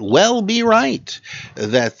might well be right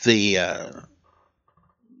that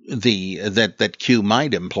that Q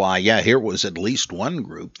might imply, here was at least one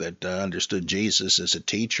group that understood Jesus as a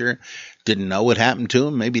teacher, didn't know what happened to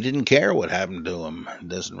him, maybe didn't care what happened to him. It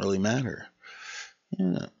doesn't really matter.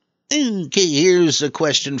 Yeah. Okay, here's a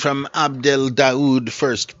question from Abdel Daoud,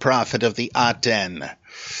 first prophet of the Aten.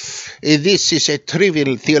 This is a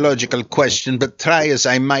trivial theological question, but try as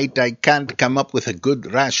I might, I can't come up with a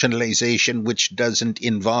good rationalization which doesn't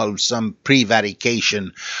involve some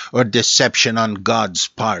prevarication or deception on God's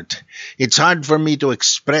part. It's hard for me to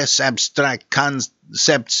express abstract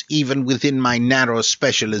concepts even within my narrow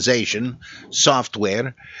specialization,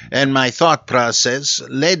 software, and my thought process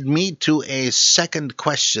led me to a second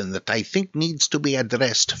question that I think needs to be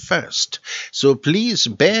addressed first. So please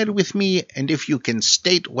bear with me, and if you can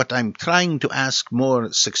state what I'm trying to ask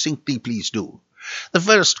more succinctly, please do. The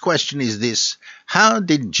first question is this: how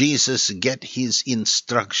did Jesus get his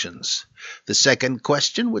instructions? The second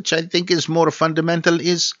question, which I think is more fundamental,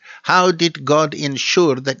 is how did God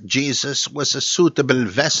ensure that Jesus was a suitable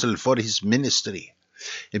vessel for his ministry?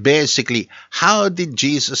 Basically, how did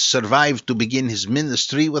Jesus survive to begin his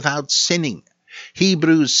ministry without sinning?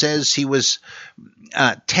 Hebrews says he was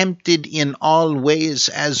tempted in all ways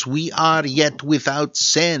as we are, yet without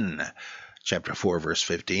sin. Chapter 4, verse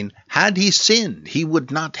 15. Had he sinned, he would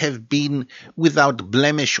not have been without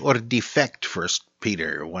blemish or defect, 1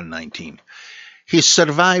 Peter 1:19. He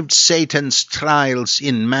survived Satan's trials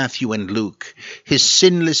in Matthew and Luke. His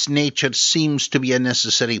sinless nature seems to be a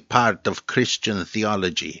necessary part of Christian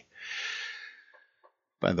theology.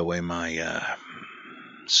 By the way, my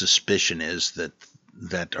suspicion is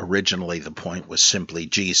that originally the point was simply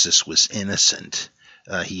Jesus was innocent.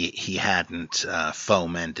 He hadn't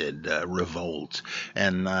fomented revolt,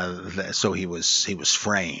 and so he was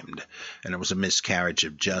framed, and it was a miscarriage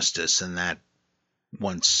of justice. And that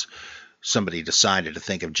once somebody decided to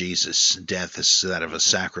think of Jesus' death as that of a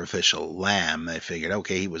sacrificial lamb, they figured,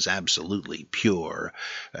 okay, he was absolutely pure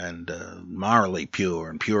and morally pure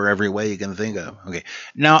and pure every way you can think of. Okay.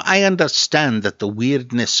 Now, I understand that the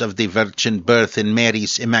weirdness of the virgin birth and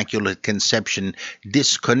Mary's immaculate conception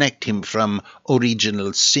disconnect him from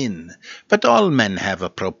original sin. But all men have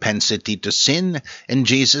a propensity to sin, and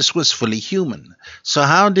Jesus was fully human. So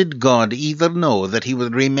how did God either know that he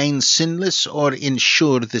would remain sinless or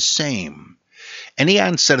ensure the same? Any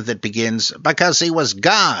answer that begins, because he was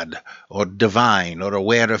God, or divine, or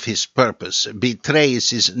aware of his purpose, betrays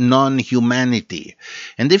his non-humanity.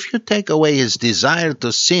 And if you take away his desire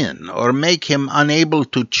to sin, or make him unable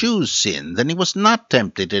to choose sin, then he was not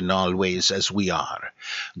tempted in all ways as we are.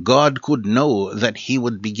 God could know that he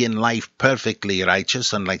would begin life perfectly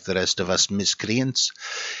righteous, unlike the rest of us miscreants.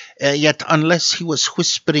 Yet unless he was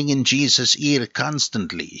whispering in Jesus' ear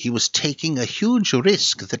constantly, he was taking a huge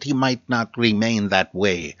risk that he might not remain that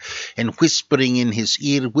way, and whispering in his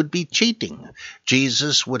ear would be cheating.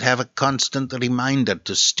 Jesus would have a constant reminder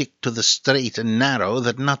to stick to the straight and narrow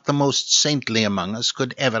that not the most saintly among us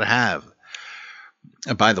could ever have.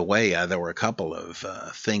 By the way, there were a couple of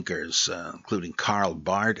thinkers, including Karl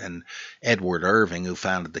Barth and Edward Irving, who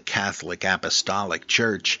founded the Catholic Apostolic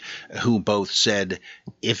Church, who both said,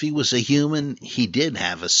 if he was a human, he did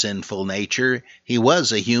have a sinful nature. He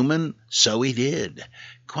was a human, so he did.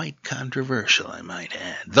 Quite controversial, I might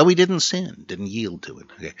add. Though he didn't sin, didn't yield to it.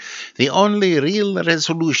 Okay. The only real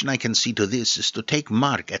resolution I can see to this is to take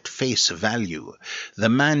Mark at face value. The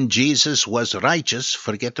man Jesus was righteous.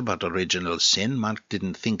 Forget about original sin. Mark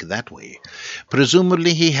didn't think that way.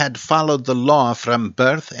 Presumably he had followed the law from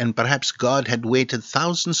birth, and perhaps God had waited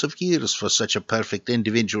thousands of years for such a perfect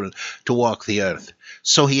individual to walk the earth.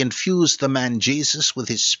 So he infused the man Jesus with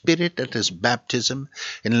his Spirit at his baptism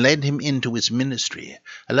and led him into his ministry.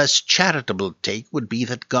 A less charitable take would be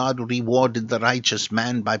that God rewarded the righteous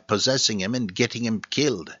man by possessing him and getting him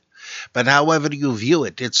killed. But however you view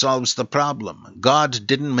it, it solves the problem. God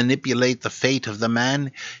didn't manipulate the fate of the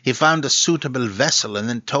man. He found a suitable vessel and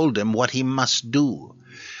then told him what he must do.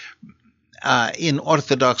 In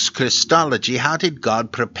Orthodox Christology, how did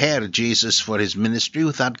God prepare Jesus for his ministry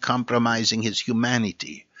without compromising his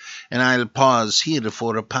humanity? And I'll pause here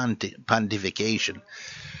for a pontification.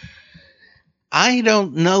 I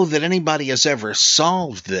don't know that anybody has ever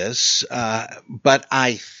solved this, but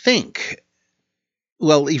I think,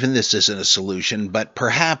 well, even this isn't a solution, but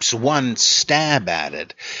perhaps one stab at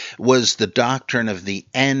it was the doctrine of the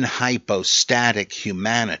n-hypostatic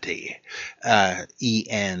humanity,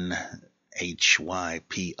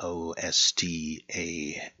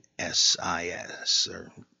 E-N-H-Y-P-O-S-T-A-S-I-S,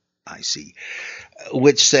 or I-C,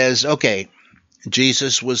 which says, okay,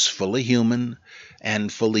 Jesus was fully human and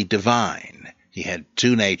fully divine. He had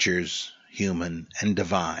two natures, human and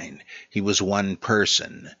divine. He was one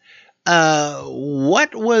person.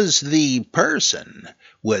 What was the person?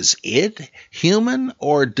 Was it human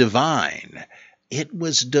or divine? It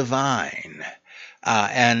was divine.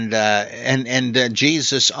 And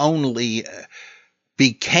Jesus only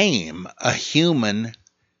became a human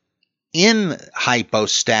in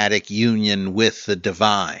hypostatic union with the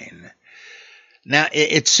divine. Now,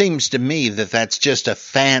 it seems to me that that's just a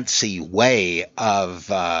fancy way of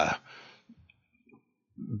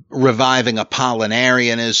reviving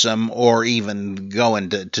Apollinarianism or even going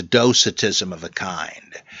to Docetism of a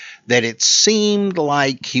kind. That it seemed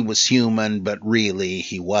like he was human, but really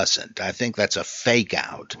he wasn't. I think that's a fake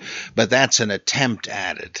out, but that's an attempt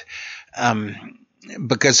at it.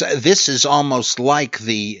 Because this is almost like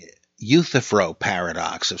the Euthyphro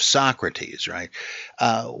paradox of Socrates, right?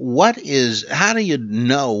 How do you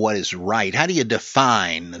know what is right? How do you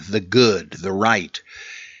define the good, the right?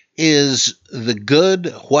 Is the good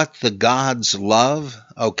what the gods love?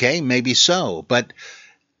 Okay, maybe so, but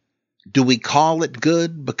do we call it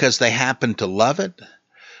good because they happen to love it?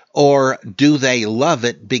 Or do they love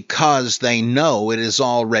it because they know it is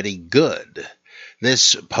already good?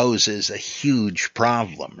 This poses a huge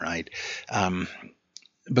problem, right?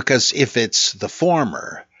 Because if it's the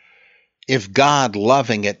former, if God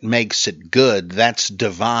loving it makes it good, that's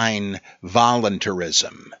divine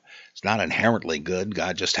voluntarism. It's not inherently good.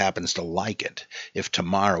 God just happens to like it. If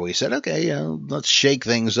tomorrow he said, okay, let's shake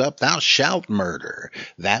things up, thou shalt murder,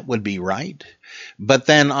 that would be right. But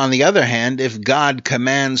then on the other hand, if God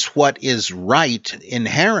commands what is right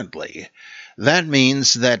inherently, that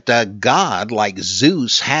means that God, like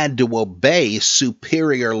Zeus, had to obey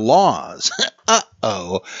superior laws.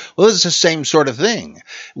 Uh-oh. Well, it's the same sort of thing.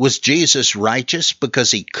 Was Jesus righteous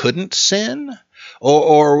because he couldn't sin?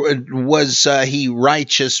 Or was he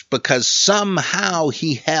righteous because somehow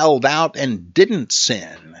he held out and didn't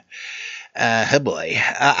sin? Oh boy.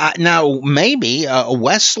 Now, maybe a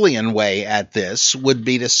Wesleyan way at this would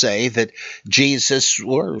be to say that Jesus,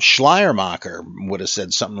 or Schleiermacher would have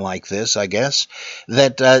said something like this, I guess,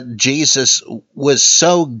 that Jesus was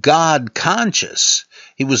so God conscious.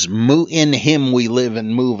 He was in him we live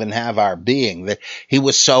and move and have our being, that he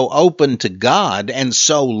was so open to God and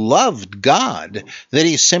so loved God that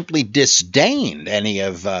he simply disdained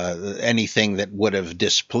anything that would have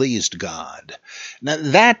displeased God. Now,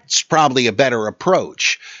 that's probably a better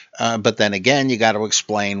approach. But then again, you got to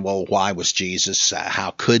explain, well, why was Jesus,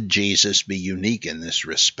 how could Jesus be unique in this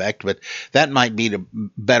respect? But that might be the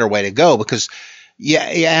better way to go, because you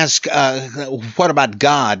ask, what about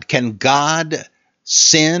God? Can God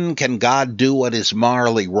sin? Can God do what is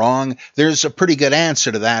morally wrong? There's a pretty good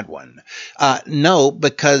answer to that one. No,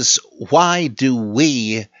 because why do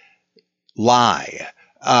we lie?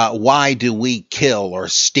 Why do we kill or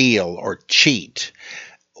steal or cheat?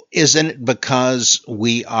 Isn't it because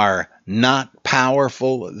we are not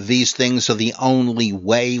powerful? These things are the only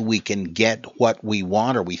way we can get what we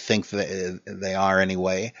want, or we think they are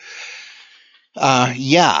anyway.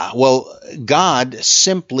 Well, God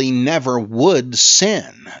simply never would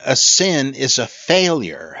sin. A sin is a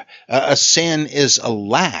failure. A sin is a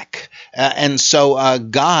lack. And so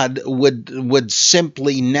God would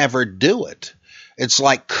simply never do it. It's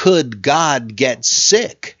like, could God get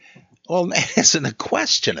sick? Well, there isn't a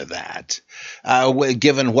question of that,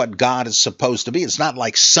 given what God is supposed to be. It's not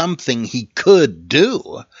like something he could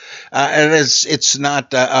do. It's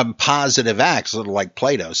not a positive act, sort of like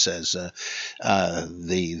Plato says,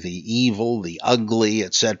 the evil, the ugly,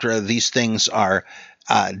 etc. These things are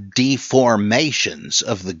deformations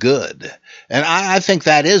of the good. And I think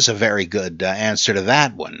that is a very good answer to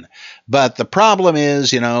that one. But the problem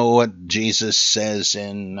is, what Jesus says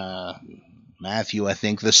in Matthew, I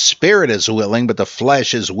think, the spirit is willing, but the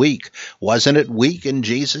flesh is weak. Wasn't it weak in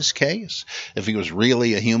Jesus' case? If he was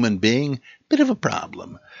really a human being, bit of a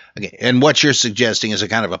problem. Okay, and what you're suggesting is a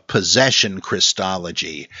kind of a possession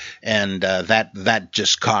Christology, and that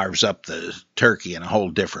just carves up the turkey in a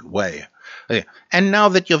whole different way. Okay. And now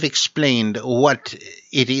that you've explained what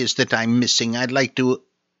it is that I'm missing, I'd like to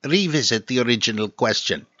revisit the original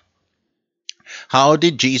question. How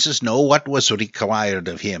did Jesus know what was required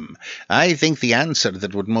of him? I think the answer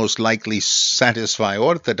that would most likely satisfy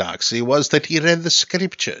orthodoxy was that he read the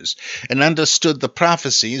scriptures and understood the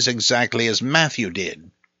prophecies exactly as Matthew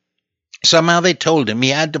did. Somehow they told him he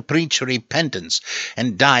had to preach repentance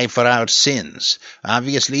and die for our sins.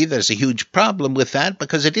 Obviously, there's a huge problem with that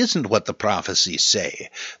because it isn't what the prophecies say.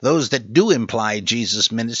 Those that do imply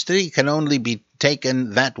Jesus' ministry can only be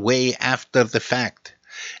taken that way after the fact.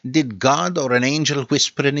 Did God or an angel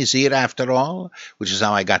whisper in his ear after all? Which is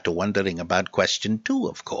how I got to wondering about question 2,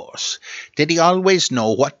 of course. Did he always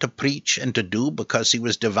know what to preach and to do because he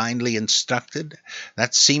was divinely instructed?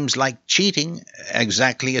 That seems like cheating,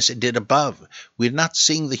 exactly as it did above. We're not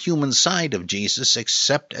seeing the human side of Jesus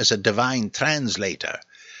except as a divine translator.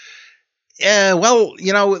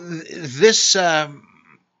 This...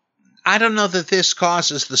 I don't know that this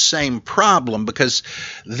causes the same problem, because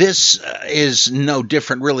this is no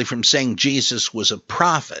different really from saying Jesus was a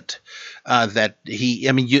prophet,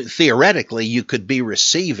 theoretically you could be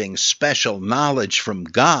receiving special knowledge from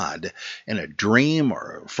God in a dream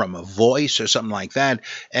or from a voice or something like that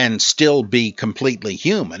and still be completely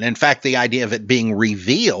human. In fact, the idea of it being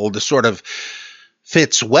revealed sort of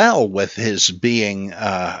fits well with his being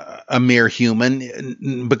a mere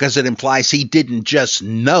human, because it implies he didn't just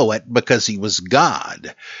know it because he was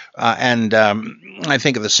God. I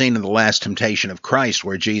think of the scene in The Last Temptation of Christ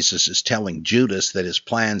where Jesus is telling Judas that his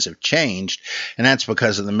plans have changed, and that's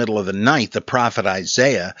because in the middle of the night the prophet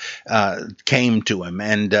Isaiah came to him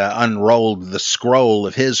and unrolled the scroll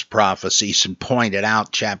of his prophecies and pointed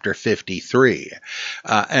out chapter 53.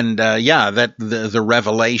 That the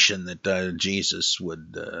revelation that Jesus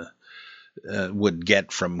would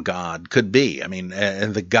get from God could be,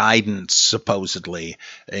 the guidance supposedly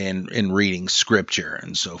in reading scripture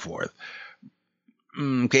and so forth.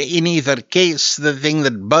 Okay. In either case, the thing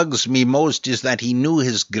that bugs me most is that he knew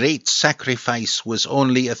his great sacrifice was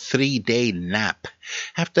only a 3-day nap.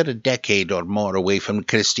 After a decade or more away from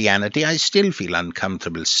Christianity, I still feel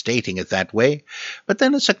uncomfortable stating it that way. But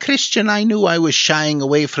then as a Christian, I knew I was shying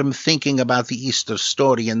away from thinking about the Easter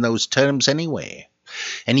story in those terms anyway.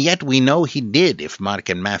 And yet we know he did, if Mark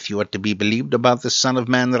and Matthew are to be believed, about the Son of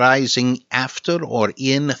Man rising after or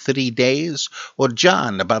in 3 days, or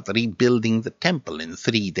John about rebuilding the temple in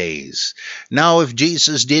 3 days. Now, if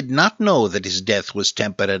Jesus did not know that his death was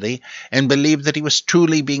temporary, and believed that he was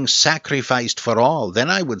truly being sacrificed for all, then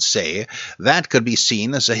I would say that could be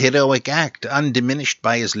seen as a heroic act, undiminished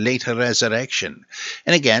by his later resurrection.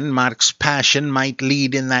 And again, Mark's passion might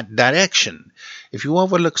lead in that direction, if you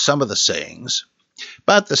overlook some of the sayings.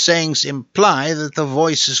 But the sayings imply that the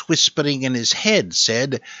voices whispering in his head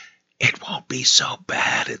said, "It won't be so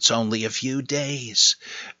bad, it's only a few days,"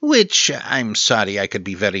 which, I'm sorry I could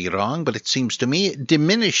be very wrong, but it seems to me it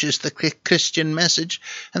diminishes the Christian message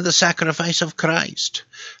and the sacrifice of Christ.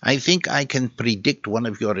 I think I can predict one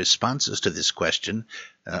of your responses to this question.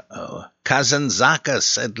 Cousin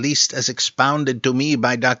Zacchus, at least as expounded to me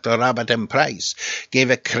by Dr. Robert M. Price,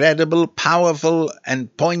 gave a credible, powerful,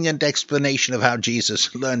 and poignant explanation of how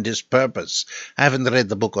Jesus learned his purpose. I haven't read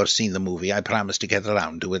the book or seen the movie. I promise to get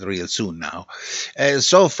around to it real soon now.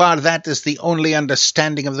 So far, that is the only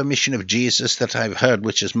understanding of the mission of Jesus that I've heard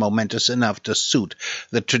which is momentous enough to suit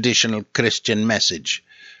the traditional Christian message.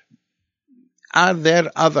 Are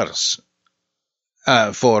there others?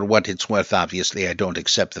 For what it's worth, obviously, I don't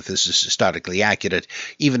accept that this is historically accurate.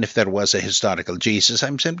 Even if there was a historical Jesus,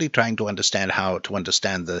 I'm simply trying to understand how to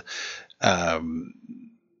understand the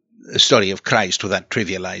story of Christ without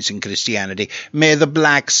trivializing Christianity. May the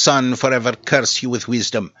black sun forever curse you with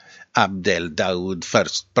wisdom. Abdel Daoud,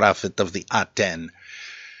 first prophet of the Aten.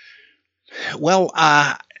 Well,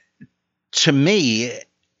 to me,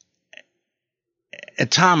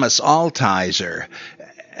 Thomas Altizer,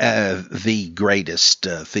 the greatest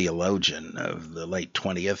theologian of the late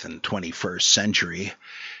 20th and 21st century,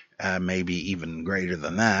 maybe even greater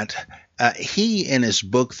than that, he, in his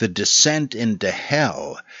book, The Descent into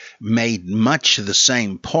Hell, made much the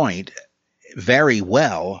same point very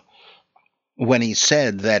well when he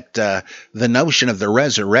said that the notion of the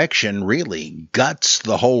resurrection really guts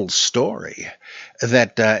the whole story,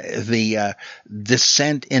 that the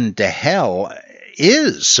descent into hell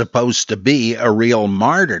is supposed to be a real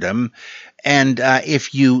martyrdom, and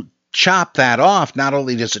if you chop that off, not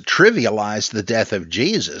only does it trivialize the death of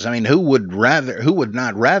Jesus. I mean, who would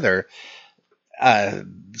not rather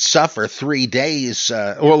suffer 3 days,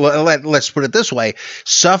 or let's put it this way,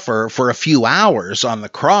 suffer for a few hours on the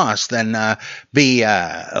cross than be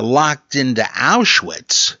locked into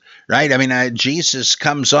Auschwitz, right? I mean, Jesus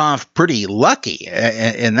comes off pretty lucky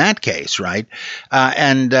in that case, right?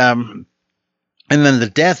 And then the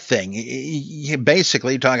death thing, you're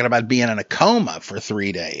basically talking about being in a coma for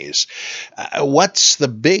 3 days. What's the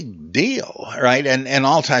big deal, right? And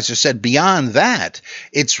Altizer said beyond that,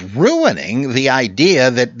 it's ruining the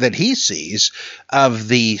idea that he sees of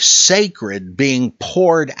the sacred being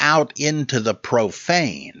poured out into the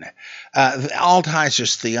profane.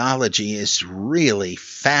 Altizer's theology is really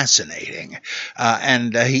fascinating,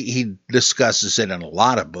 and he discusses it in a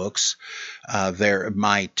lot of books.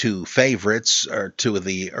 My two favorites are two of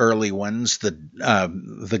the early ones,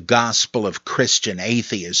 the Gospel of Christian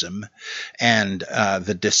Atheism and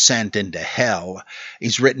The Descent into Hell.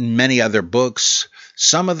 He's written many other books.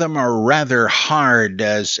 Some of them are rather hard,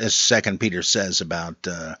 as 2 Peter says about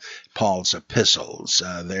Paul's epistles.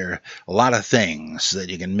 There are a lot of things that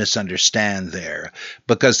you can misunderstand there,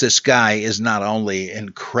 because this guy is not only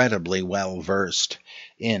incredibly well-versed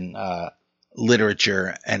in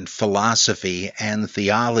literature and philosophy and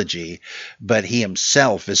theology, but he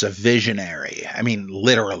himself is a visionary. I mean,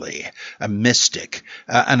 literally, a mystic,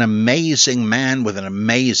 an amazing man with an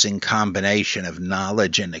amazing combination of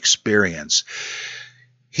knowledge and experience.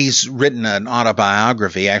 He's written an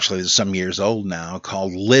autobiography, actually it's some years old now,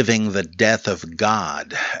 called Living the Death of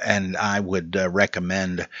God, and I would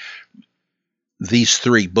recommend these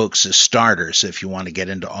 3 books as starters if you want to get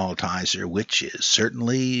into Altizer, which is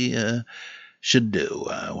certainly should do.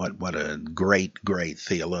 What a great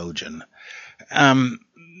theologian.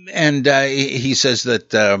 And he says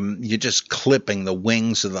that you're just clipping the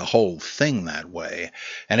wings of the whole thing that way.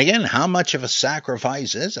 And again, how much of a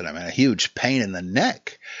sacrifice is it? I mean, a huge pain in the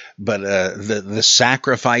neck, but the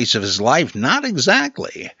sacrifice of his life, not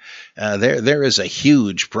exactly. There is a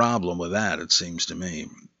huge problem with that, it seems to me.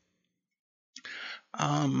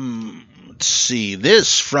 Let's see,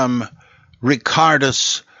 this from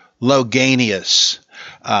Ricardus Loganius.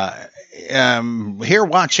 Here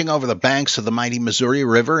watching over the banks of the mighty Missouri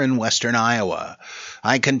River in western Iowa.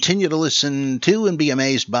 I continue to listen to and be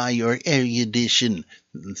amazed by your erudition.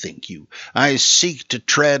 Thank you. I seek to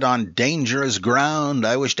tread on dangerous ground.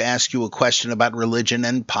 I wish to ask you a question about religion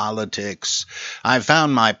and politics. I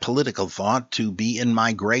found my political thought to be in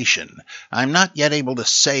migration. I'm not yet able to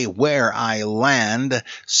say where I land,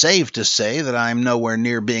 save to say that I'm nowhere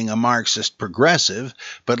near being a Marxist progressive,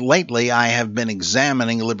 but lately I have been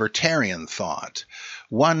examining libertarian thought.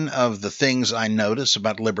 One of the things I notice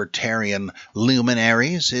about libertarian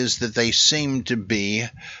luminaries is that they seem to be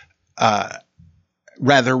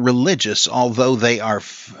rather religious, although they are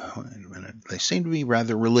they seem to be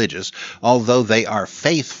rather religious, although they are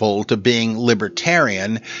faithful to being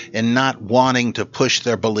libertarian and not wanting to push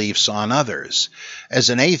their beliefs on others. As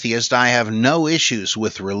an atheist, I have no issues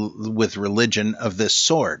with religion of this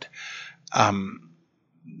sort.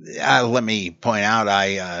 Let me point out,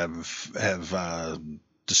 I have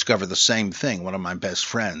discovered the same thing. One of my best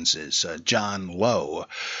friends is John Lowe,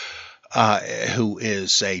 who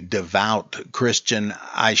is a devout Christian,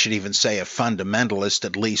 I should even say a fundamentalist,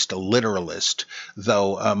 at least a literalist,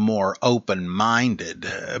 though a more open-minded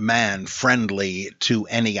man, friendly to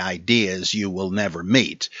any ideas you will never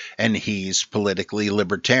meet, and he's politically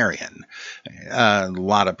libertarian. A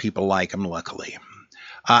lot of people like him, luckily.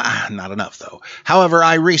 Not enough, though. However,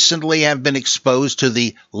 I recently have been exposed to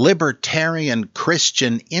the Libertarian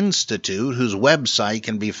Christian Institute, whose website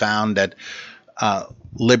can be found at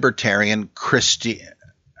Libertarian Christian.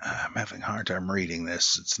 I'm having a hard time reading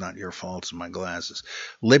this. It's not your fault, it's my glasses.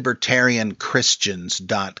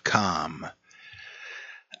 libertarianchristians.com.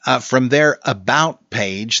 From their About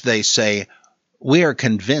page, they say, "We are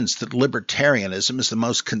convinced that libertarianism is the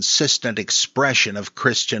most consistent expression of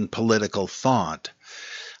Christian political thought."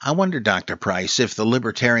 I wonder, Dr. Price, if the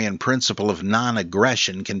libertarian principle of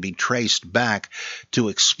non-aggression can be traced back to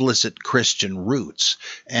explicit Christian roots,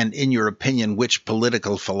 and in your opinion, which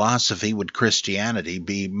political philosophy would Christianity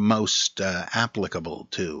be most applicable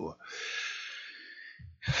to?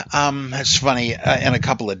 It's funny, in a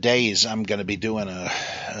couple of days I'm going to be doing a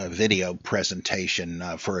video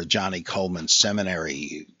presentation for a Johnny Coleman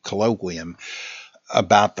Seminary colloquium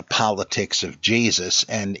about the politics of Jesus,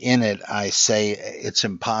 and in it I say it's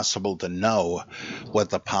impossible to know what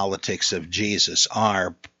the politics of Jesus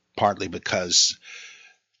are, partly because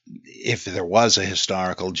if there was a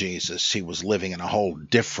historical Jesus, he was living in a whole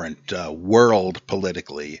different world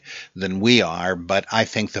politically than we are. But I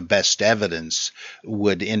think the best evidence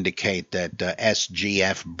would indicate that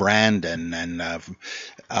S.G.F. Brandon and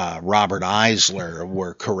Robert Eisler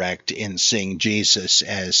were correct in seeing Jesus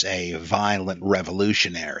as a violent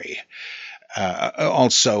revolutionary.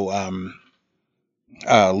 Also,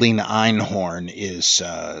 Lena Einhorn is,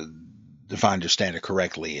 if I understand it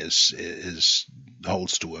correctly, is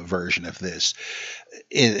holds to a version of this.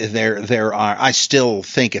 I still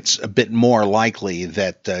think it's a bit more likely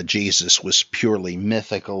that Jesus was purely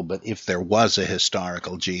mythical, but if there was a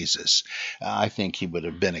historical Jesus, I think he would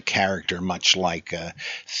have been a character much like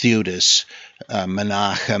Theudas,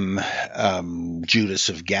 Menachem, Judas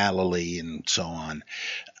of Galilee, and so on.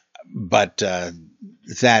 But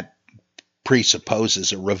that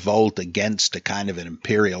presupposes a revolt against a kind of an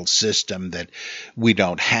imperial system that we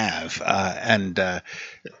don't have.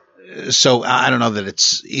 So I don't know that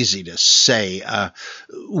it's easy to say.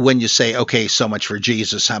 When you say, okay, so much for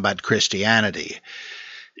Jesus, how about Christianity?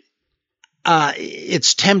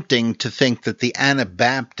 It's tempting to think that the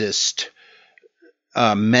Anabaptist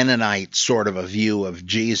Mennonite sort of a view of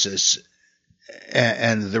Jesus,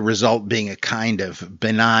 and the result being a kind of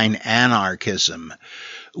benign anarchism,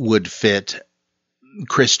 would fit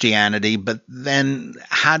Christianity. But then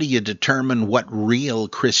how do you determine what real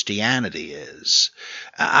Christianity is?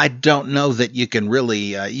 I don't know that you can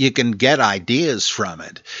really, you can get ideas from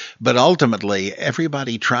it, but ultimately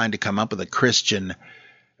everybody trying to come up with a Christian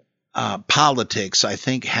politics, I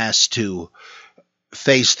think, has to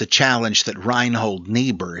face the challenge that Reinhold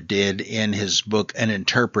Niebuhr did in his book, An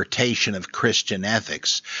Interpretation of Christian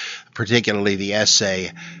Ethics, particularly the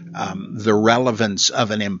essay, The Relevance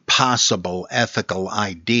of an Impossible Ethical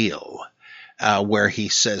Ideal, where he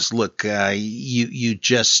says, look, you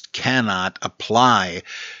just cannot apply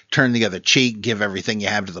turn the other cheek, give everything you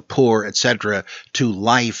have to the poor, etc., to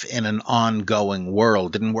life in an ongoing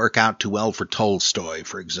world. Didn't work out too well for Tolstoy,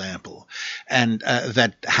 for example. And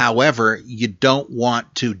that, however, you don't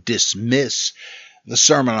want to dismiss the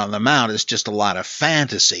Sermon on the Mount as just a lot of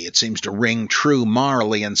fantasy. It seems to ring true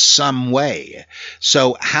morally in some way.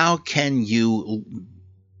 So how can you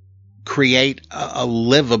create a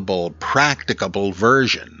livable, practicable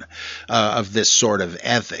version of this sort of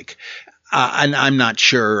ethic? and I'm not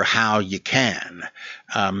sure how you can.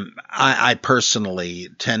 I personally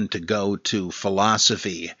tend to go to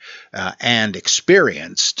philosophy and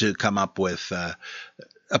experience to come up with a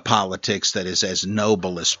politics that is as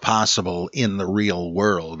noble as possible in the real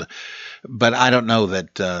world. But I don't know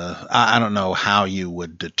that I don't know how you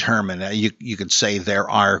would determine. You could say there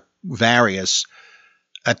are various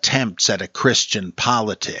attempts at a Christian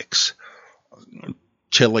politics.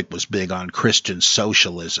 Tillich was big on Christian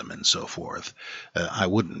socialism and so forth. I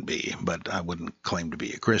wouldn't be, but I wouldn't claim to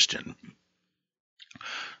be a Christian.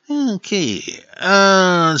 Okay,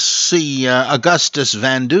 let's see. Augustus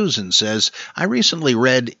Van Dusen says, I recently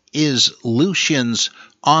read Is Lucian's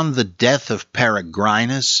On the Death of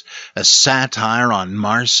Peregrinus, a satire on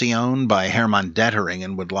Marcion by Hermann Detering,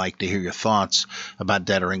 and would like to hear your thoughts about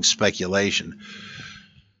Detering's speculation.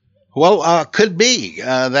 Well, could be.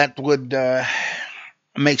 That would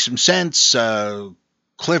make some sense.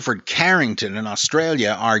 Clifford Carrington in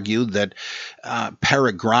Australia argued that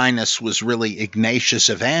Peregrinus was really Ignatius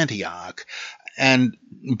of Antioch, and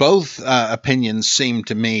both opinions seem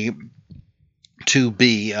to me to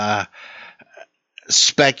be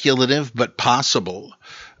speculative but possible.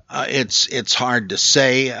 It's hard to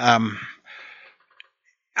say.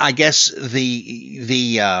 I guess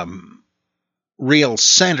the real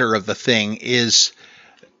center of the thing is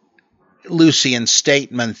Lucian's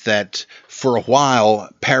statement that for a while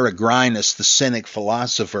Peregrinus, the Cynic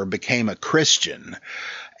philosopher, became a Christian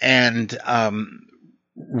and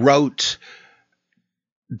wrote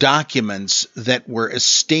documents that were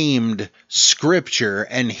esteemed scripture,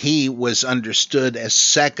 and he was understood as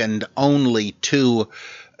second only to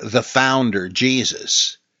the founder,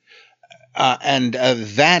 Jesus.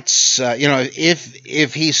 That's,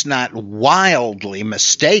 if he's not wildly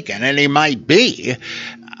mistaken, and he might be,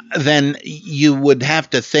 then you would have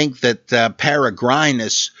to think that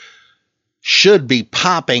Peregrinus should be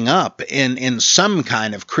popping up in some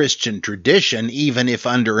kind of Christian tradition, even if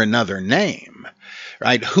under another name,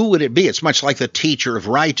 right? Who would it be? It's much like the teacher of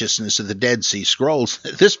righteousness of the Dead Sea Scrolls.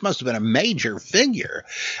 This must have been a major figure.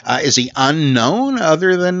 Is he unknown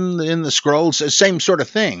other than in the scrolls? Same sort of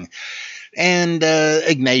thing. And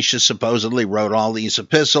Ignatius supposedly wrote all these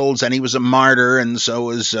epistles, and he was a martyr, and so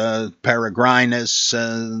was Peregrinus,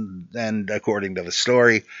 and according to the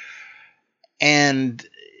story.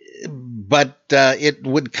 But it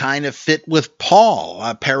would kind of fit with Paul.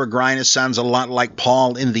 Peregrinus sounds a lot like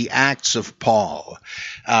Paul in the Acts of Paul.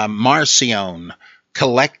 Marcion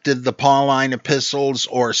collected the Pauline epistles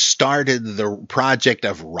or started the project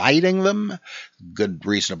of writing them. Good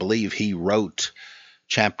reason to believe he wrote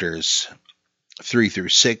chapters 3 through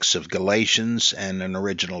 6 of Galatians and an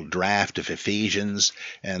original draft of Ephesians,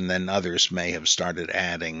 and then others may have started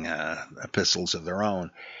adding epistles of their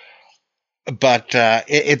own. But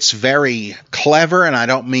it's very clever, and I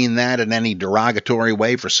don't mean that in any derogatory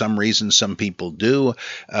way. For some reason, some people do.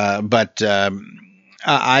 But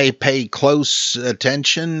I pay close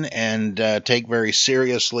attention and take very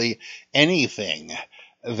seriously anything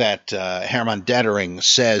that Hermann Detering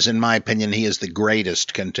says. In my opinion, he is the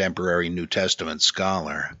greatest contemporary New Testament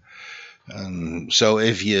scholar. So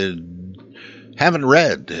if you haven't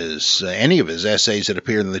read any of his essays that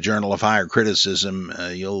appear in the Journal of Higher Criticism,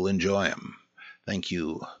 you'll enjoy them. Thank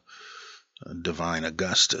you, Divine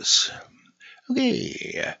Augustus.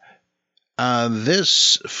 Okay,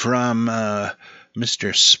 this from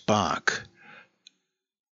Mr. Spock.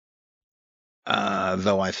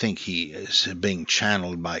 Though I think he is being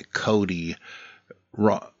channeled by Cody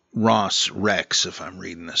Ross Rex, if I'm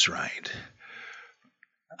reading this right.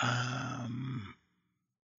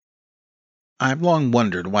 I've long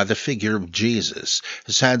wondered why the figure of Jesus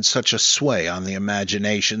has had such a sway on the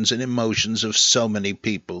imaginations and emotions of so many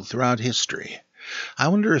people throughout history. I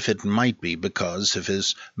wonder if it might be because of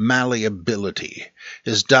his malleability,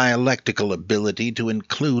 his dialectical ability to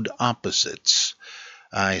include opposites.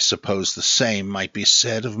 I suppose the same might be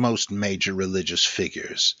said of most major religious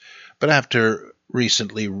figures, but after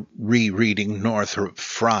recently rereading Northrop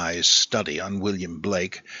Frye's study on William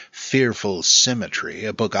Blake, Fearful Symmetry,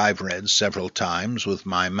 a book I've read several times with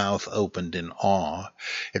my mouth opened in awe,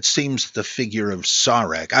 it seems the figure of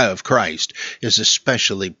Christ, is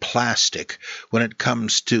especially plastic when it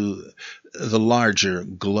comes to the larger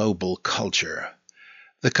global culture.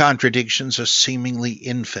 The contradictions are seemingly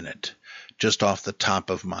infinite. Just off the top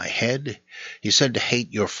of my head, he said to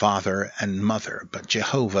hate your father and mother, but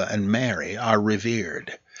Jehovah and Mary are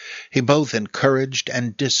revered. He both encouraged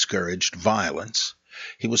and discouraged violence.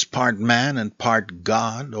 He was part man and part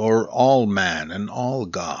God, or all man and all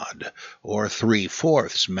God, or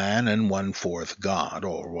 3/4 man and 1/4 God,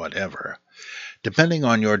 or whatever. depending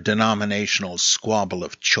on your denominational squabble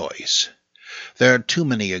of choice. There are too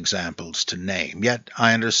many examples to name, yet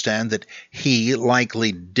I understand that he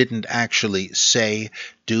likely didn't actually say,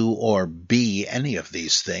 do, or be any of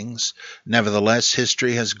these things. Nevertheless,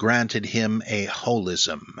 history has granted him a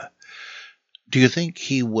holism. Do you think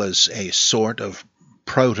he was a sort of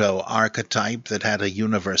proto-archetype that had a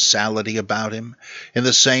universality about him, in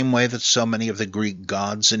the same way that so many of the Greek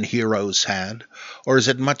gods and heroes had? Or is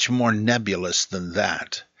it much more nebulous than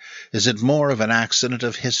that? Is it more of an accident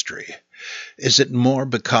of history? Is it more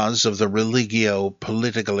because of the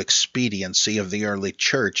religio-political expediency of the early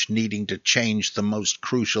church needing to change the most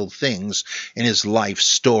crucial things in his life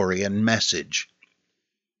story and message?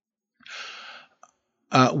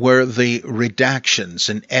 Were the redactions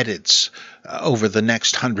and edits over the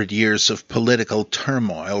next 100 years of political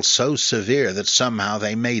turmoil so severe that somehow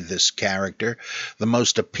they made this character the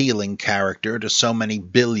most appealing character to so many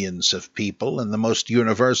billions of people and the most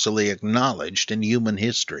universally acknowledged in human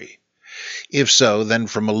history? If so, then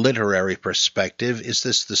from a literary perspective, is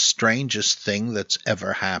this the strangest thing that's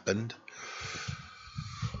ever happened?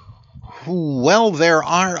 Well, there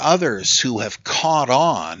are others who have caught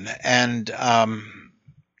on, and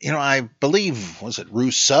I believe, was it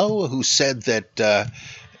Rousseau who said that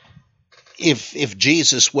if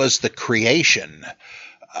Jesus was the creation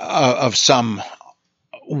of some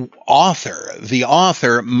author, the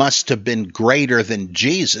author must have been greater than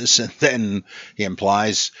Jesus, and then he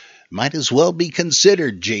implies might as well be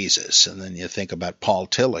considered Jesus. And then you think about Paul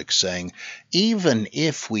Tillich saying, even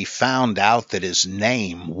if we found out that his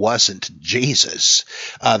name wasn't Jesus,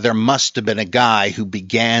 there must have been a guy who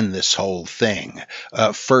began this whole thing,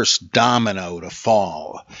 first domino to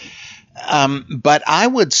fall. But I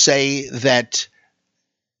would say that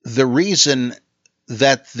the reason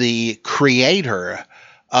that the creator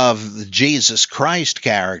of the Jesus Christ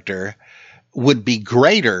character would be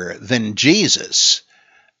greater than Jesus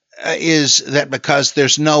is that because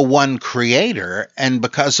there's no one creator, and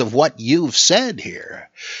because of what you've said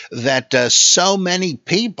here, that so many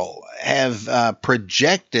people have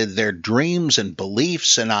projected their dreams and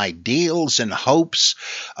beliefs and ideals and hopes,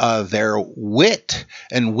 their wit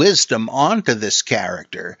and wisdom onto this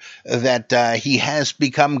character, that he has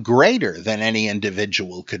become greater than any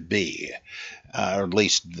individual could be. Or at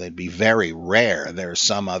least they'd be very rare. There are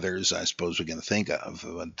some others I suppose we can think of,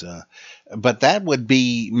 but that would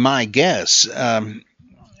be my guess. And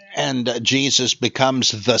Jesus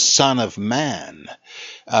becomes the Son of Man,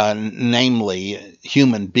 namely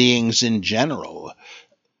human beings in general.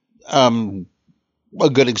 A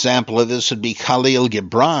good example of this would be Khalil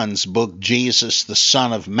Gibran's book, Jesus, the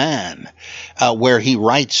Son of Man, where he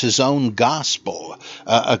writes his own gospel,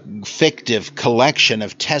 a fictive collection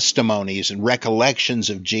of testimonies and recollections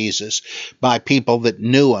of Jesus by people that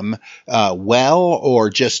knew him well or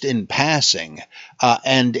just in passing.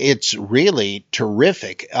 And it's really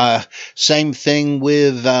terrific. Same thing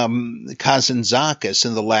with Kazantzakis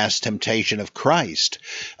in The Last Temptation of Christ.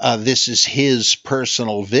 This is his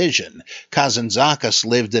personal vision. Kazantzakis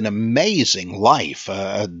lived an amazing life,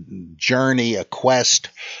 a journey, a quest.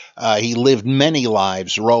 He lived many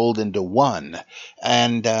lives rolled into one.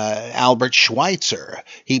 And Albert Schweitzer,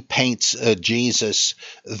 he paints Jesus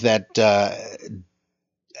that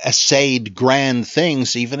essayed grand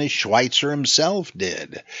things, even as Schweitzer himself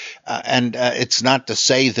did. And it's not to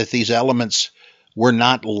say that these elements were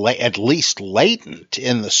not at least latent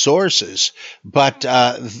in the sources, but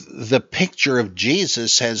the picture of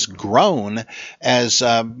Jesus has grown as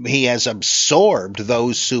he has absorbed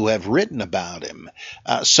those who have written about him.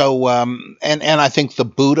 And I think the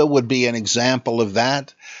Buddha would be an example of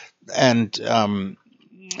that. And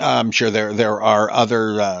I'm sure there are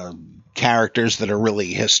other characters that are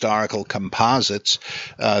really historical composites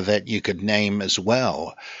that you could name as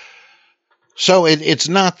well. So it's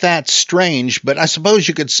not that strange, but I suppose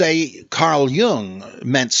you could say Carl Jung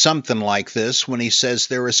meant something like this when he says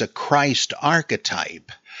there is a Christ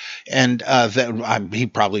archetype. And that he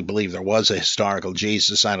probably believed there was a historical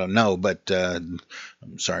Jesus. I don't know, but I'm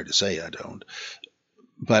sorry to say I don't.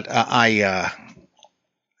 But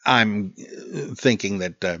I'm thinking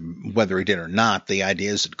that whether he did or not, the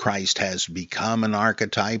idea is that Christ has become an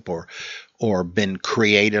archetype or been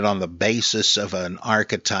created on the basis of an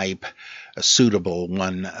archetype, a suitable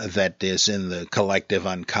one that is in the collective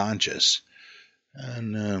unconscious.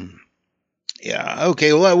 And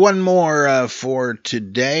okay, well, one more for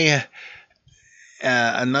today.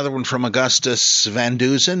 Another one from Augustus Van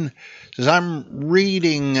Dusen. Says, I'm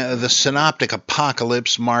reading the Synoptic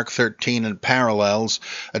Apocalypse, Mark 13 and Parallels,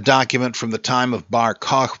 a document from the time of Bar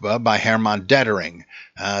Kochba by Hermann Detering.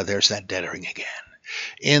 There's that Detering again.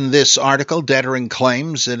 In this article, Detering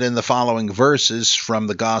claims that in the following verses from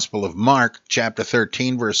the Gospel of Mark, chapter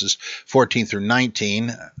 13, verses 14 through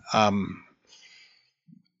 19,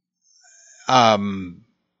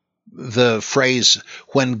 the phrase,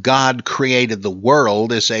 when God created the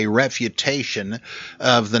world, is a refutation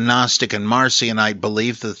of the Gnostic and Marcionite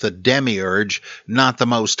belief that the demiurge, not the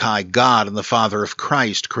Most High God and the Father of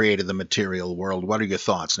Christ, created the material world. What are your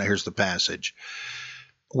thoughts? Now here's the passage.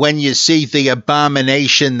 When you see the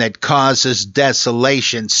abomination that causes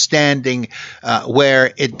desolation standing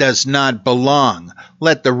where it does not belong,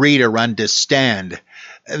 let the reader understand.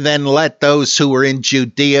 Then let those who are in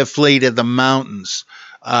Judea flee to the mountains.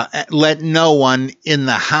 Let no one in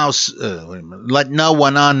the house, let no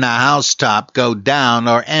one on the housetop go down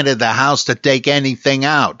or enter the house to take anything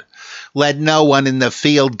out. Let no one in the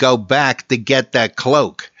field go back to get their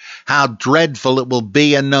cloak. How dreadful it will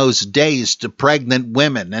be in those days to pregnant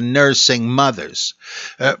women and nursing mothers.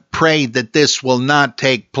 Pray that this will not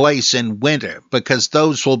take place in winter, because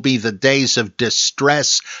those will be the days of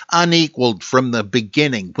distress unequaled from the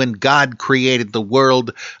beginning, when God created the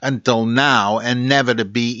world until now, and never to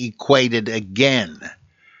be equated again.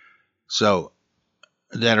 So,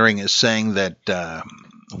 Detering is saying that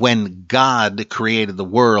when God created the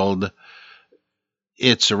world,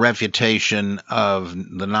 it's a refutation of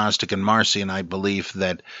the Gnostic and Marcionite belief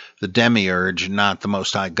that the demiurge, not the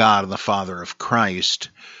Most High God and the Father of Christ,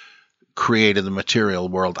 created the material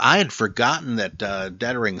world. I had forgotten that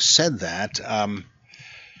Detering said that.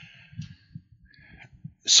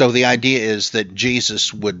 So the idea is that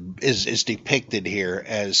Jesus is depicted here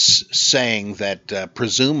as saying that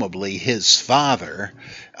presumably his Father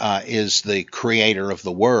is the creator of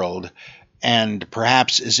the world, and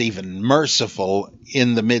perhaps is even merciful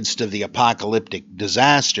in the midst of the apocalyptic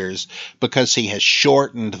disasters because he has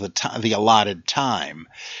shortened the allotted time.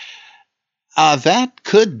 That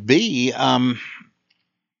could be,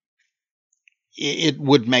 it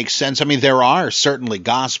would make sense. I mean, there are certainly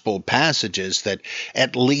gospel passages that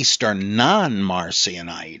at least are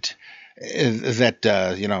non-Marcionite,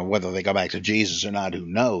 that, whether they go back to Jesus or not, who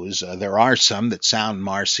knows. There are some that sound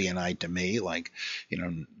Marcionite to me, like,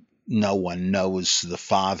 no one knows the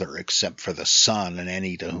Father except for the Son, and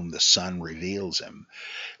any to whom the Son reveals him.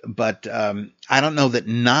 But I don't know that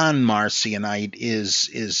non-Marcionite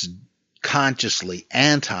is consciously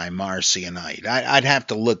anti-Marcionite. I'd have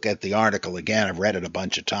to look at the article again. I've read it a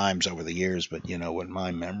bunch of times over the years, but you know what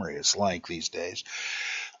my memory is like these days.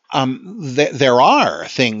 There are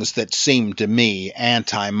things that seem to me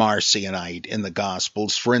anti-Marcionite in the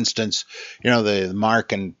Gospels. For instance, the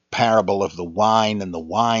Markan parable of the wine and the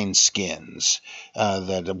wineskins,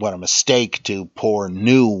 that what a mistake to pour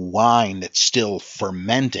new wine that's still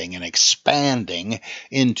fermenting and expanding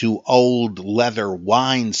into old leather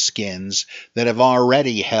wineskins that have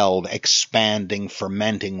already held expanding,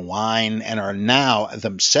 fermenting wine and are now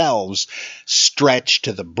themselves stretched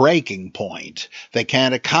to the breaking point. They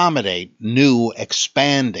can't accommodate new,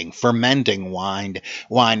 expanding, fermenting wine,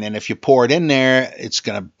 and if you pour it in there, it's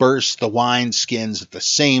going to burst the wineskins at the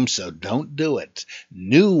seams. So don't do it.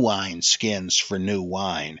 New wine skins for new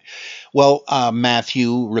wine. Well,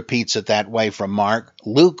 Matthew repeats it that way from Mark.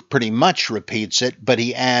 Luke pretty much repeats it, but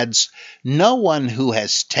he adds, no one who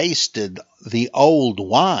has tasted the old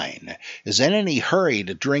wine is in any hurry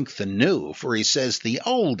to drink the new, for he says the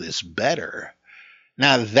old is better.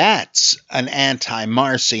 Now that's an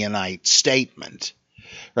anti-Marcionite statement.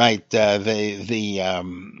 Right, let's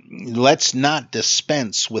not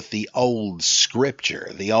dispense with the old scripture,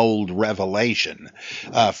 the old revelation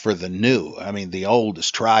for the new. I mean, the old is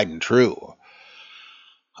tried and true.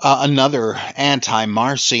 Another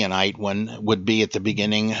anti-Marcionite one would be at the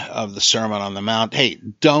beginning of the Sermon on the Mount. Hey,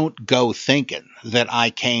 don't go thinking that I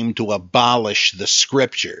came to abolish the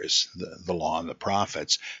scriptures, the law and the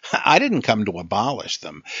prophets. I didn't come to abolish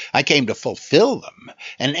them. I came to fulfill them.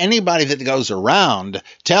 And anybody that goes around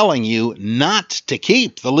telling you not to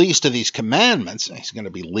keep the least of these commandments, he's going to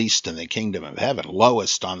be least in the kingdom of heaven,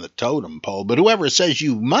 lowest on the totem pole. But whoever says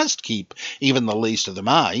you must keep even the least of them,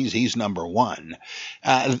 he's number one.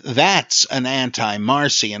 That's an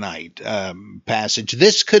anti-Marcionite passage.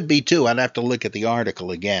 This could be too. I'd have to look at the article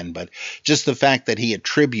again, but just the fact that he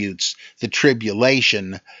attributes the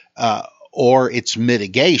tribulation or its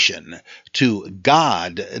mitigation to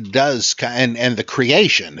God does, and the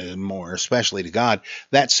creation, more especially to God,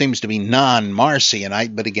 that seems to be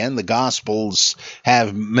non-Marcionite. But again, the Gospels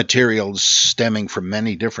have materials stemming from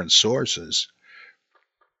many different sources.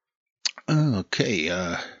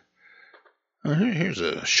 Okay, here's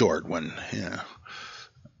a short one. Yeah.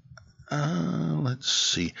 Let's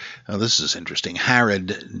see. Oh, this is interesting.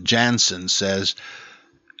 Harald Jansen says,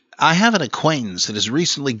 I have an acquaintance that has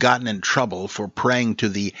recently gotten in trouble for praying to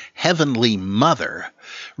the Heavenly Mother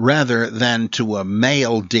rather than to a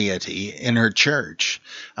male deity in her church.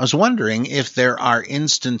 I was wondering if there are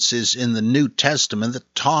instances in the New Testament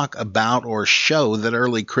that talk about or show that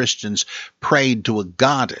early Christians prayed to a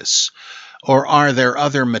goddess. Or are there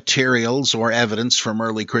other materials or evidence from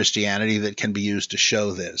early Christianity that can be used to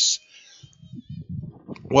show this?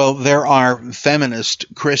 Well, there are feminist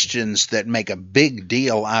Christians that make a big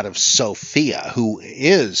deal out of Sophia, who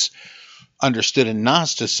is understood in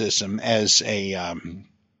Gnosticism as the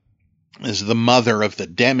mother of the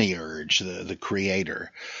demiurge, the creator,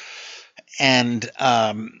 and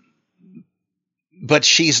but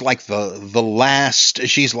she's like the last.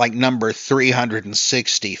 She's like number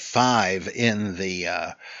 365 in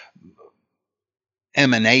the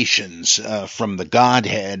emanations from the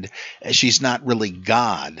Godhead. She's not really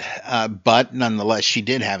God, but nonetheless she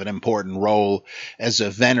did have an important role as a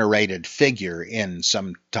venerated figure in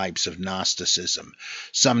some types of Gnosticism.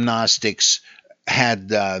 Some Gnostics had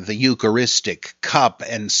the Eucharistic cup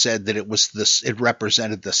and said that it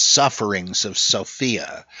represented the sufferings of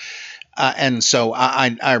Sophia, and so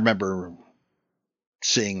I remember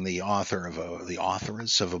seeing the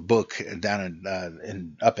authoress of a book down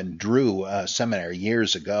up in Drew Seminary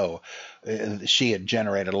years ago. She had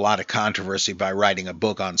generated a lot of controversy by writing a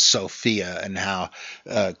book on Sophia and how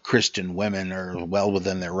Christian women are well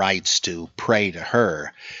within their rights to pray to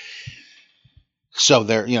her. So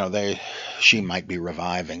she might be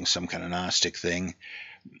reviving some kind of Gnostic thing.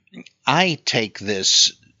 I take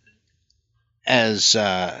this as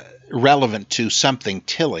relevant to something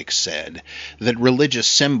Tillich said, that religious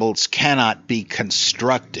symbols cannot be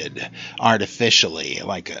constructed artificially,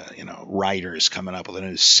 like writers coming up with a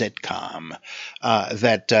new sitcom,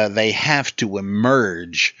 that they have to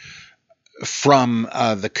emerge from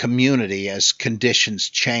the community as conditions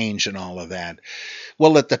change and all of that.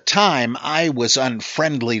 Well, at the time, I was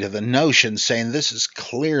unfriendly to the notion, saying this is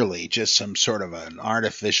clearly just some sort of an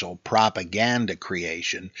artificial propaganda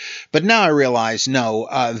creation. But now I realize, no,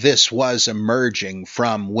 this was emerging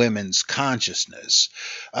from women's consciousness.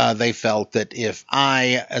 They felt that if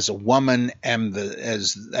I, as a woman, am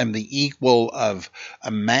the equal of a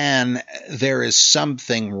man, there is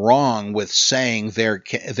something wrong with saying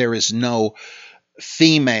there is no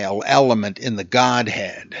female element in the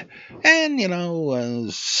Godhead.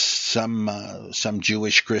 And some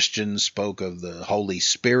Jewish Christians spoke of the Holy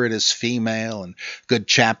Spirit as female, and good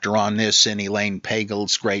chapter on this in Elaine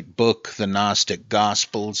Pagel's great book, The Gnostic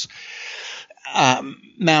Gospels.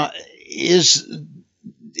 Now Elizabeth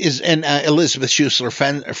Schussler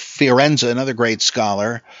Fiorenza, another great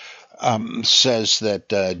scholar, says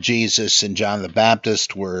that Jesus and John the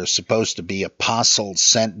Baptist were supposed to be apostles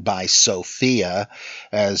sent by Sophia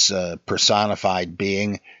as a personified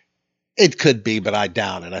being. It could be, but I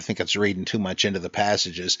doubt it. I think it's reading too much into the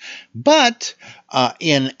passages. But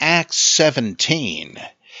in Acts 17,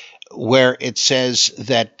 where it says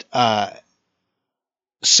that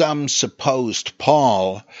some supposed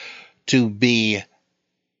Paul to be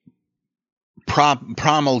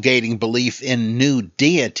promulgating belief in new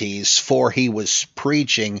deities, for he was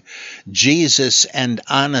preaching Jesus and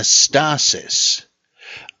Anastasis.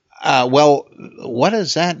 Well, what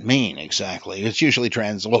does that mean exactly? It's usually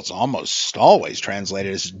it's almost always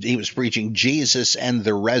translated as he was preaching Jesus and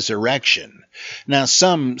the resurrection. Now,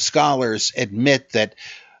 some scholars admit that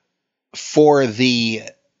for the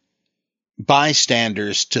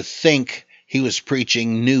bystanders to think he was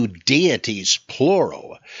preaching new deities,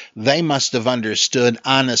 plural, they must have understood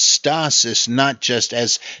Anastasis not just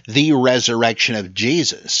as the resurrection of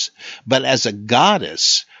Jesus, but as a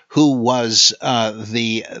goddess who was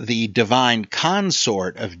the divine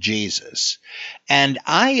consort of Jesus. And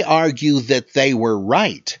I argue that they were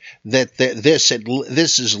right, that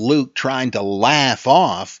this is Luke trying to laugh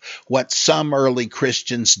off what some early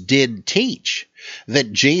Christians did teach,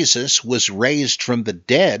 that Jesus was raised from the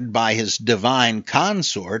dead by his divine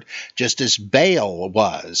consort, just as Baal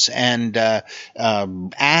was, and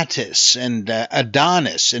Attis, and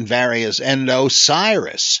Adonis, and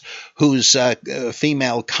Osiris, whose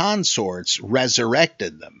female consorts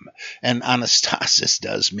resurrected them. And Anastasis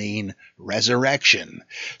does mean resurrection.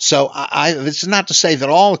 So this is not to say that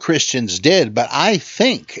all Christians did, but I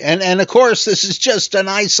think, and of course this is just an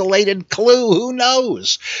isolated clue, who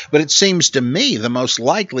knows? But it seems to me the most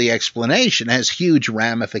likely explanation has huge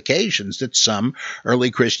ramifications, that some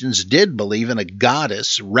early Christians did believe in a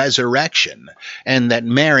goddess resurrection, and that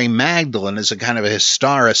Mary Magdalene is a kind of a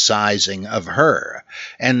historicizing of her,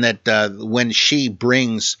 and that when she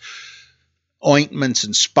brings ointments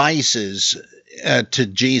and spices to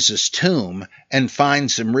Jesus' tomb and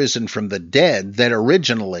finds him risen from the dead, that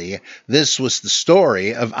originally this was the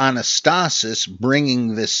story of Anastasis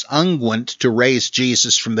bringing this unguent to raise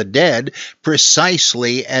Jesus from the dead,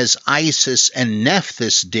 precisely as Isis and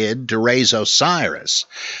Nephthys did to raise Osiris.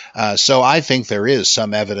 So I think there is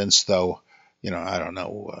some evidence, though, I don't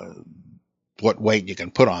know what weight you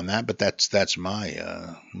can put on that, but that's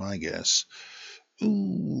my guess.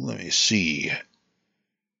 Ooh, let me see.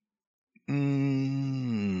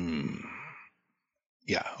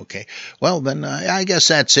 Yeah, okay. Well, then I guess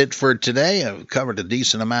that's it for today. I've covered a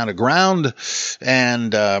decent amount of ground,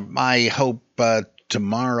 and I hope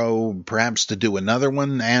tomorrow perhaps to do another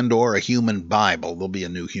one or a human Bible. There'll be a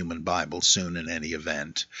new human Bible soon in any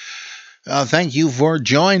event. Thank you for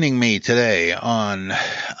joining me today on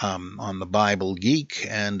the Bible Geek,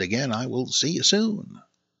 and again, I will see you soon.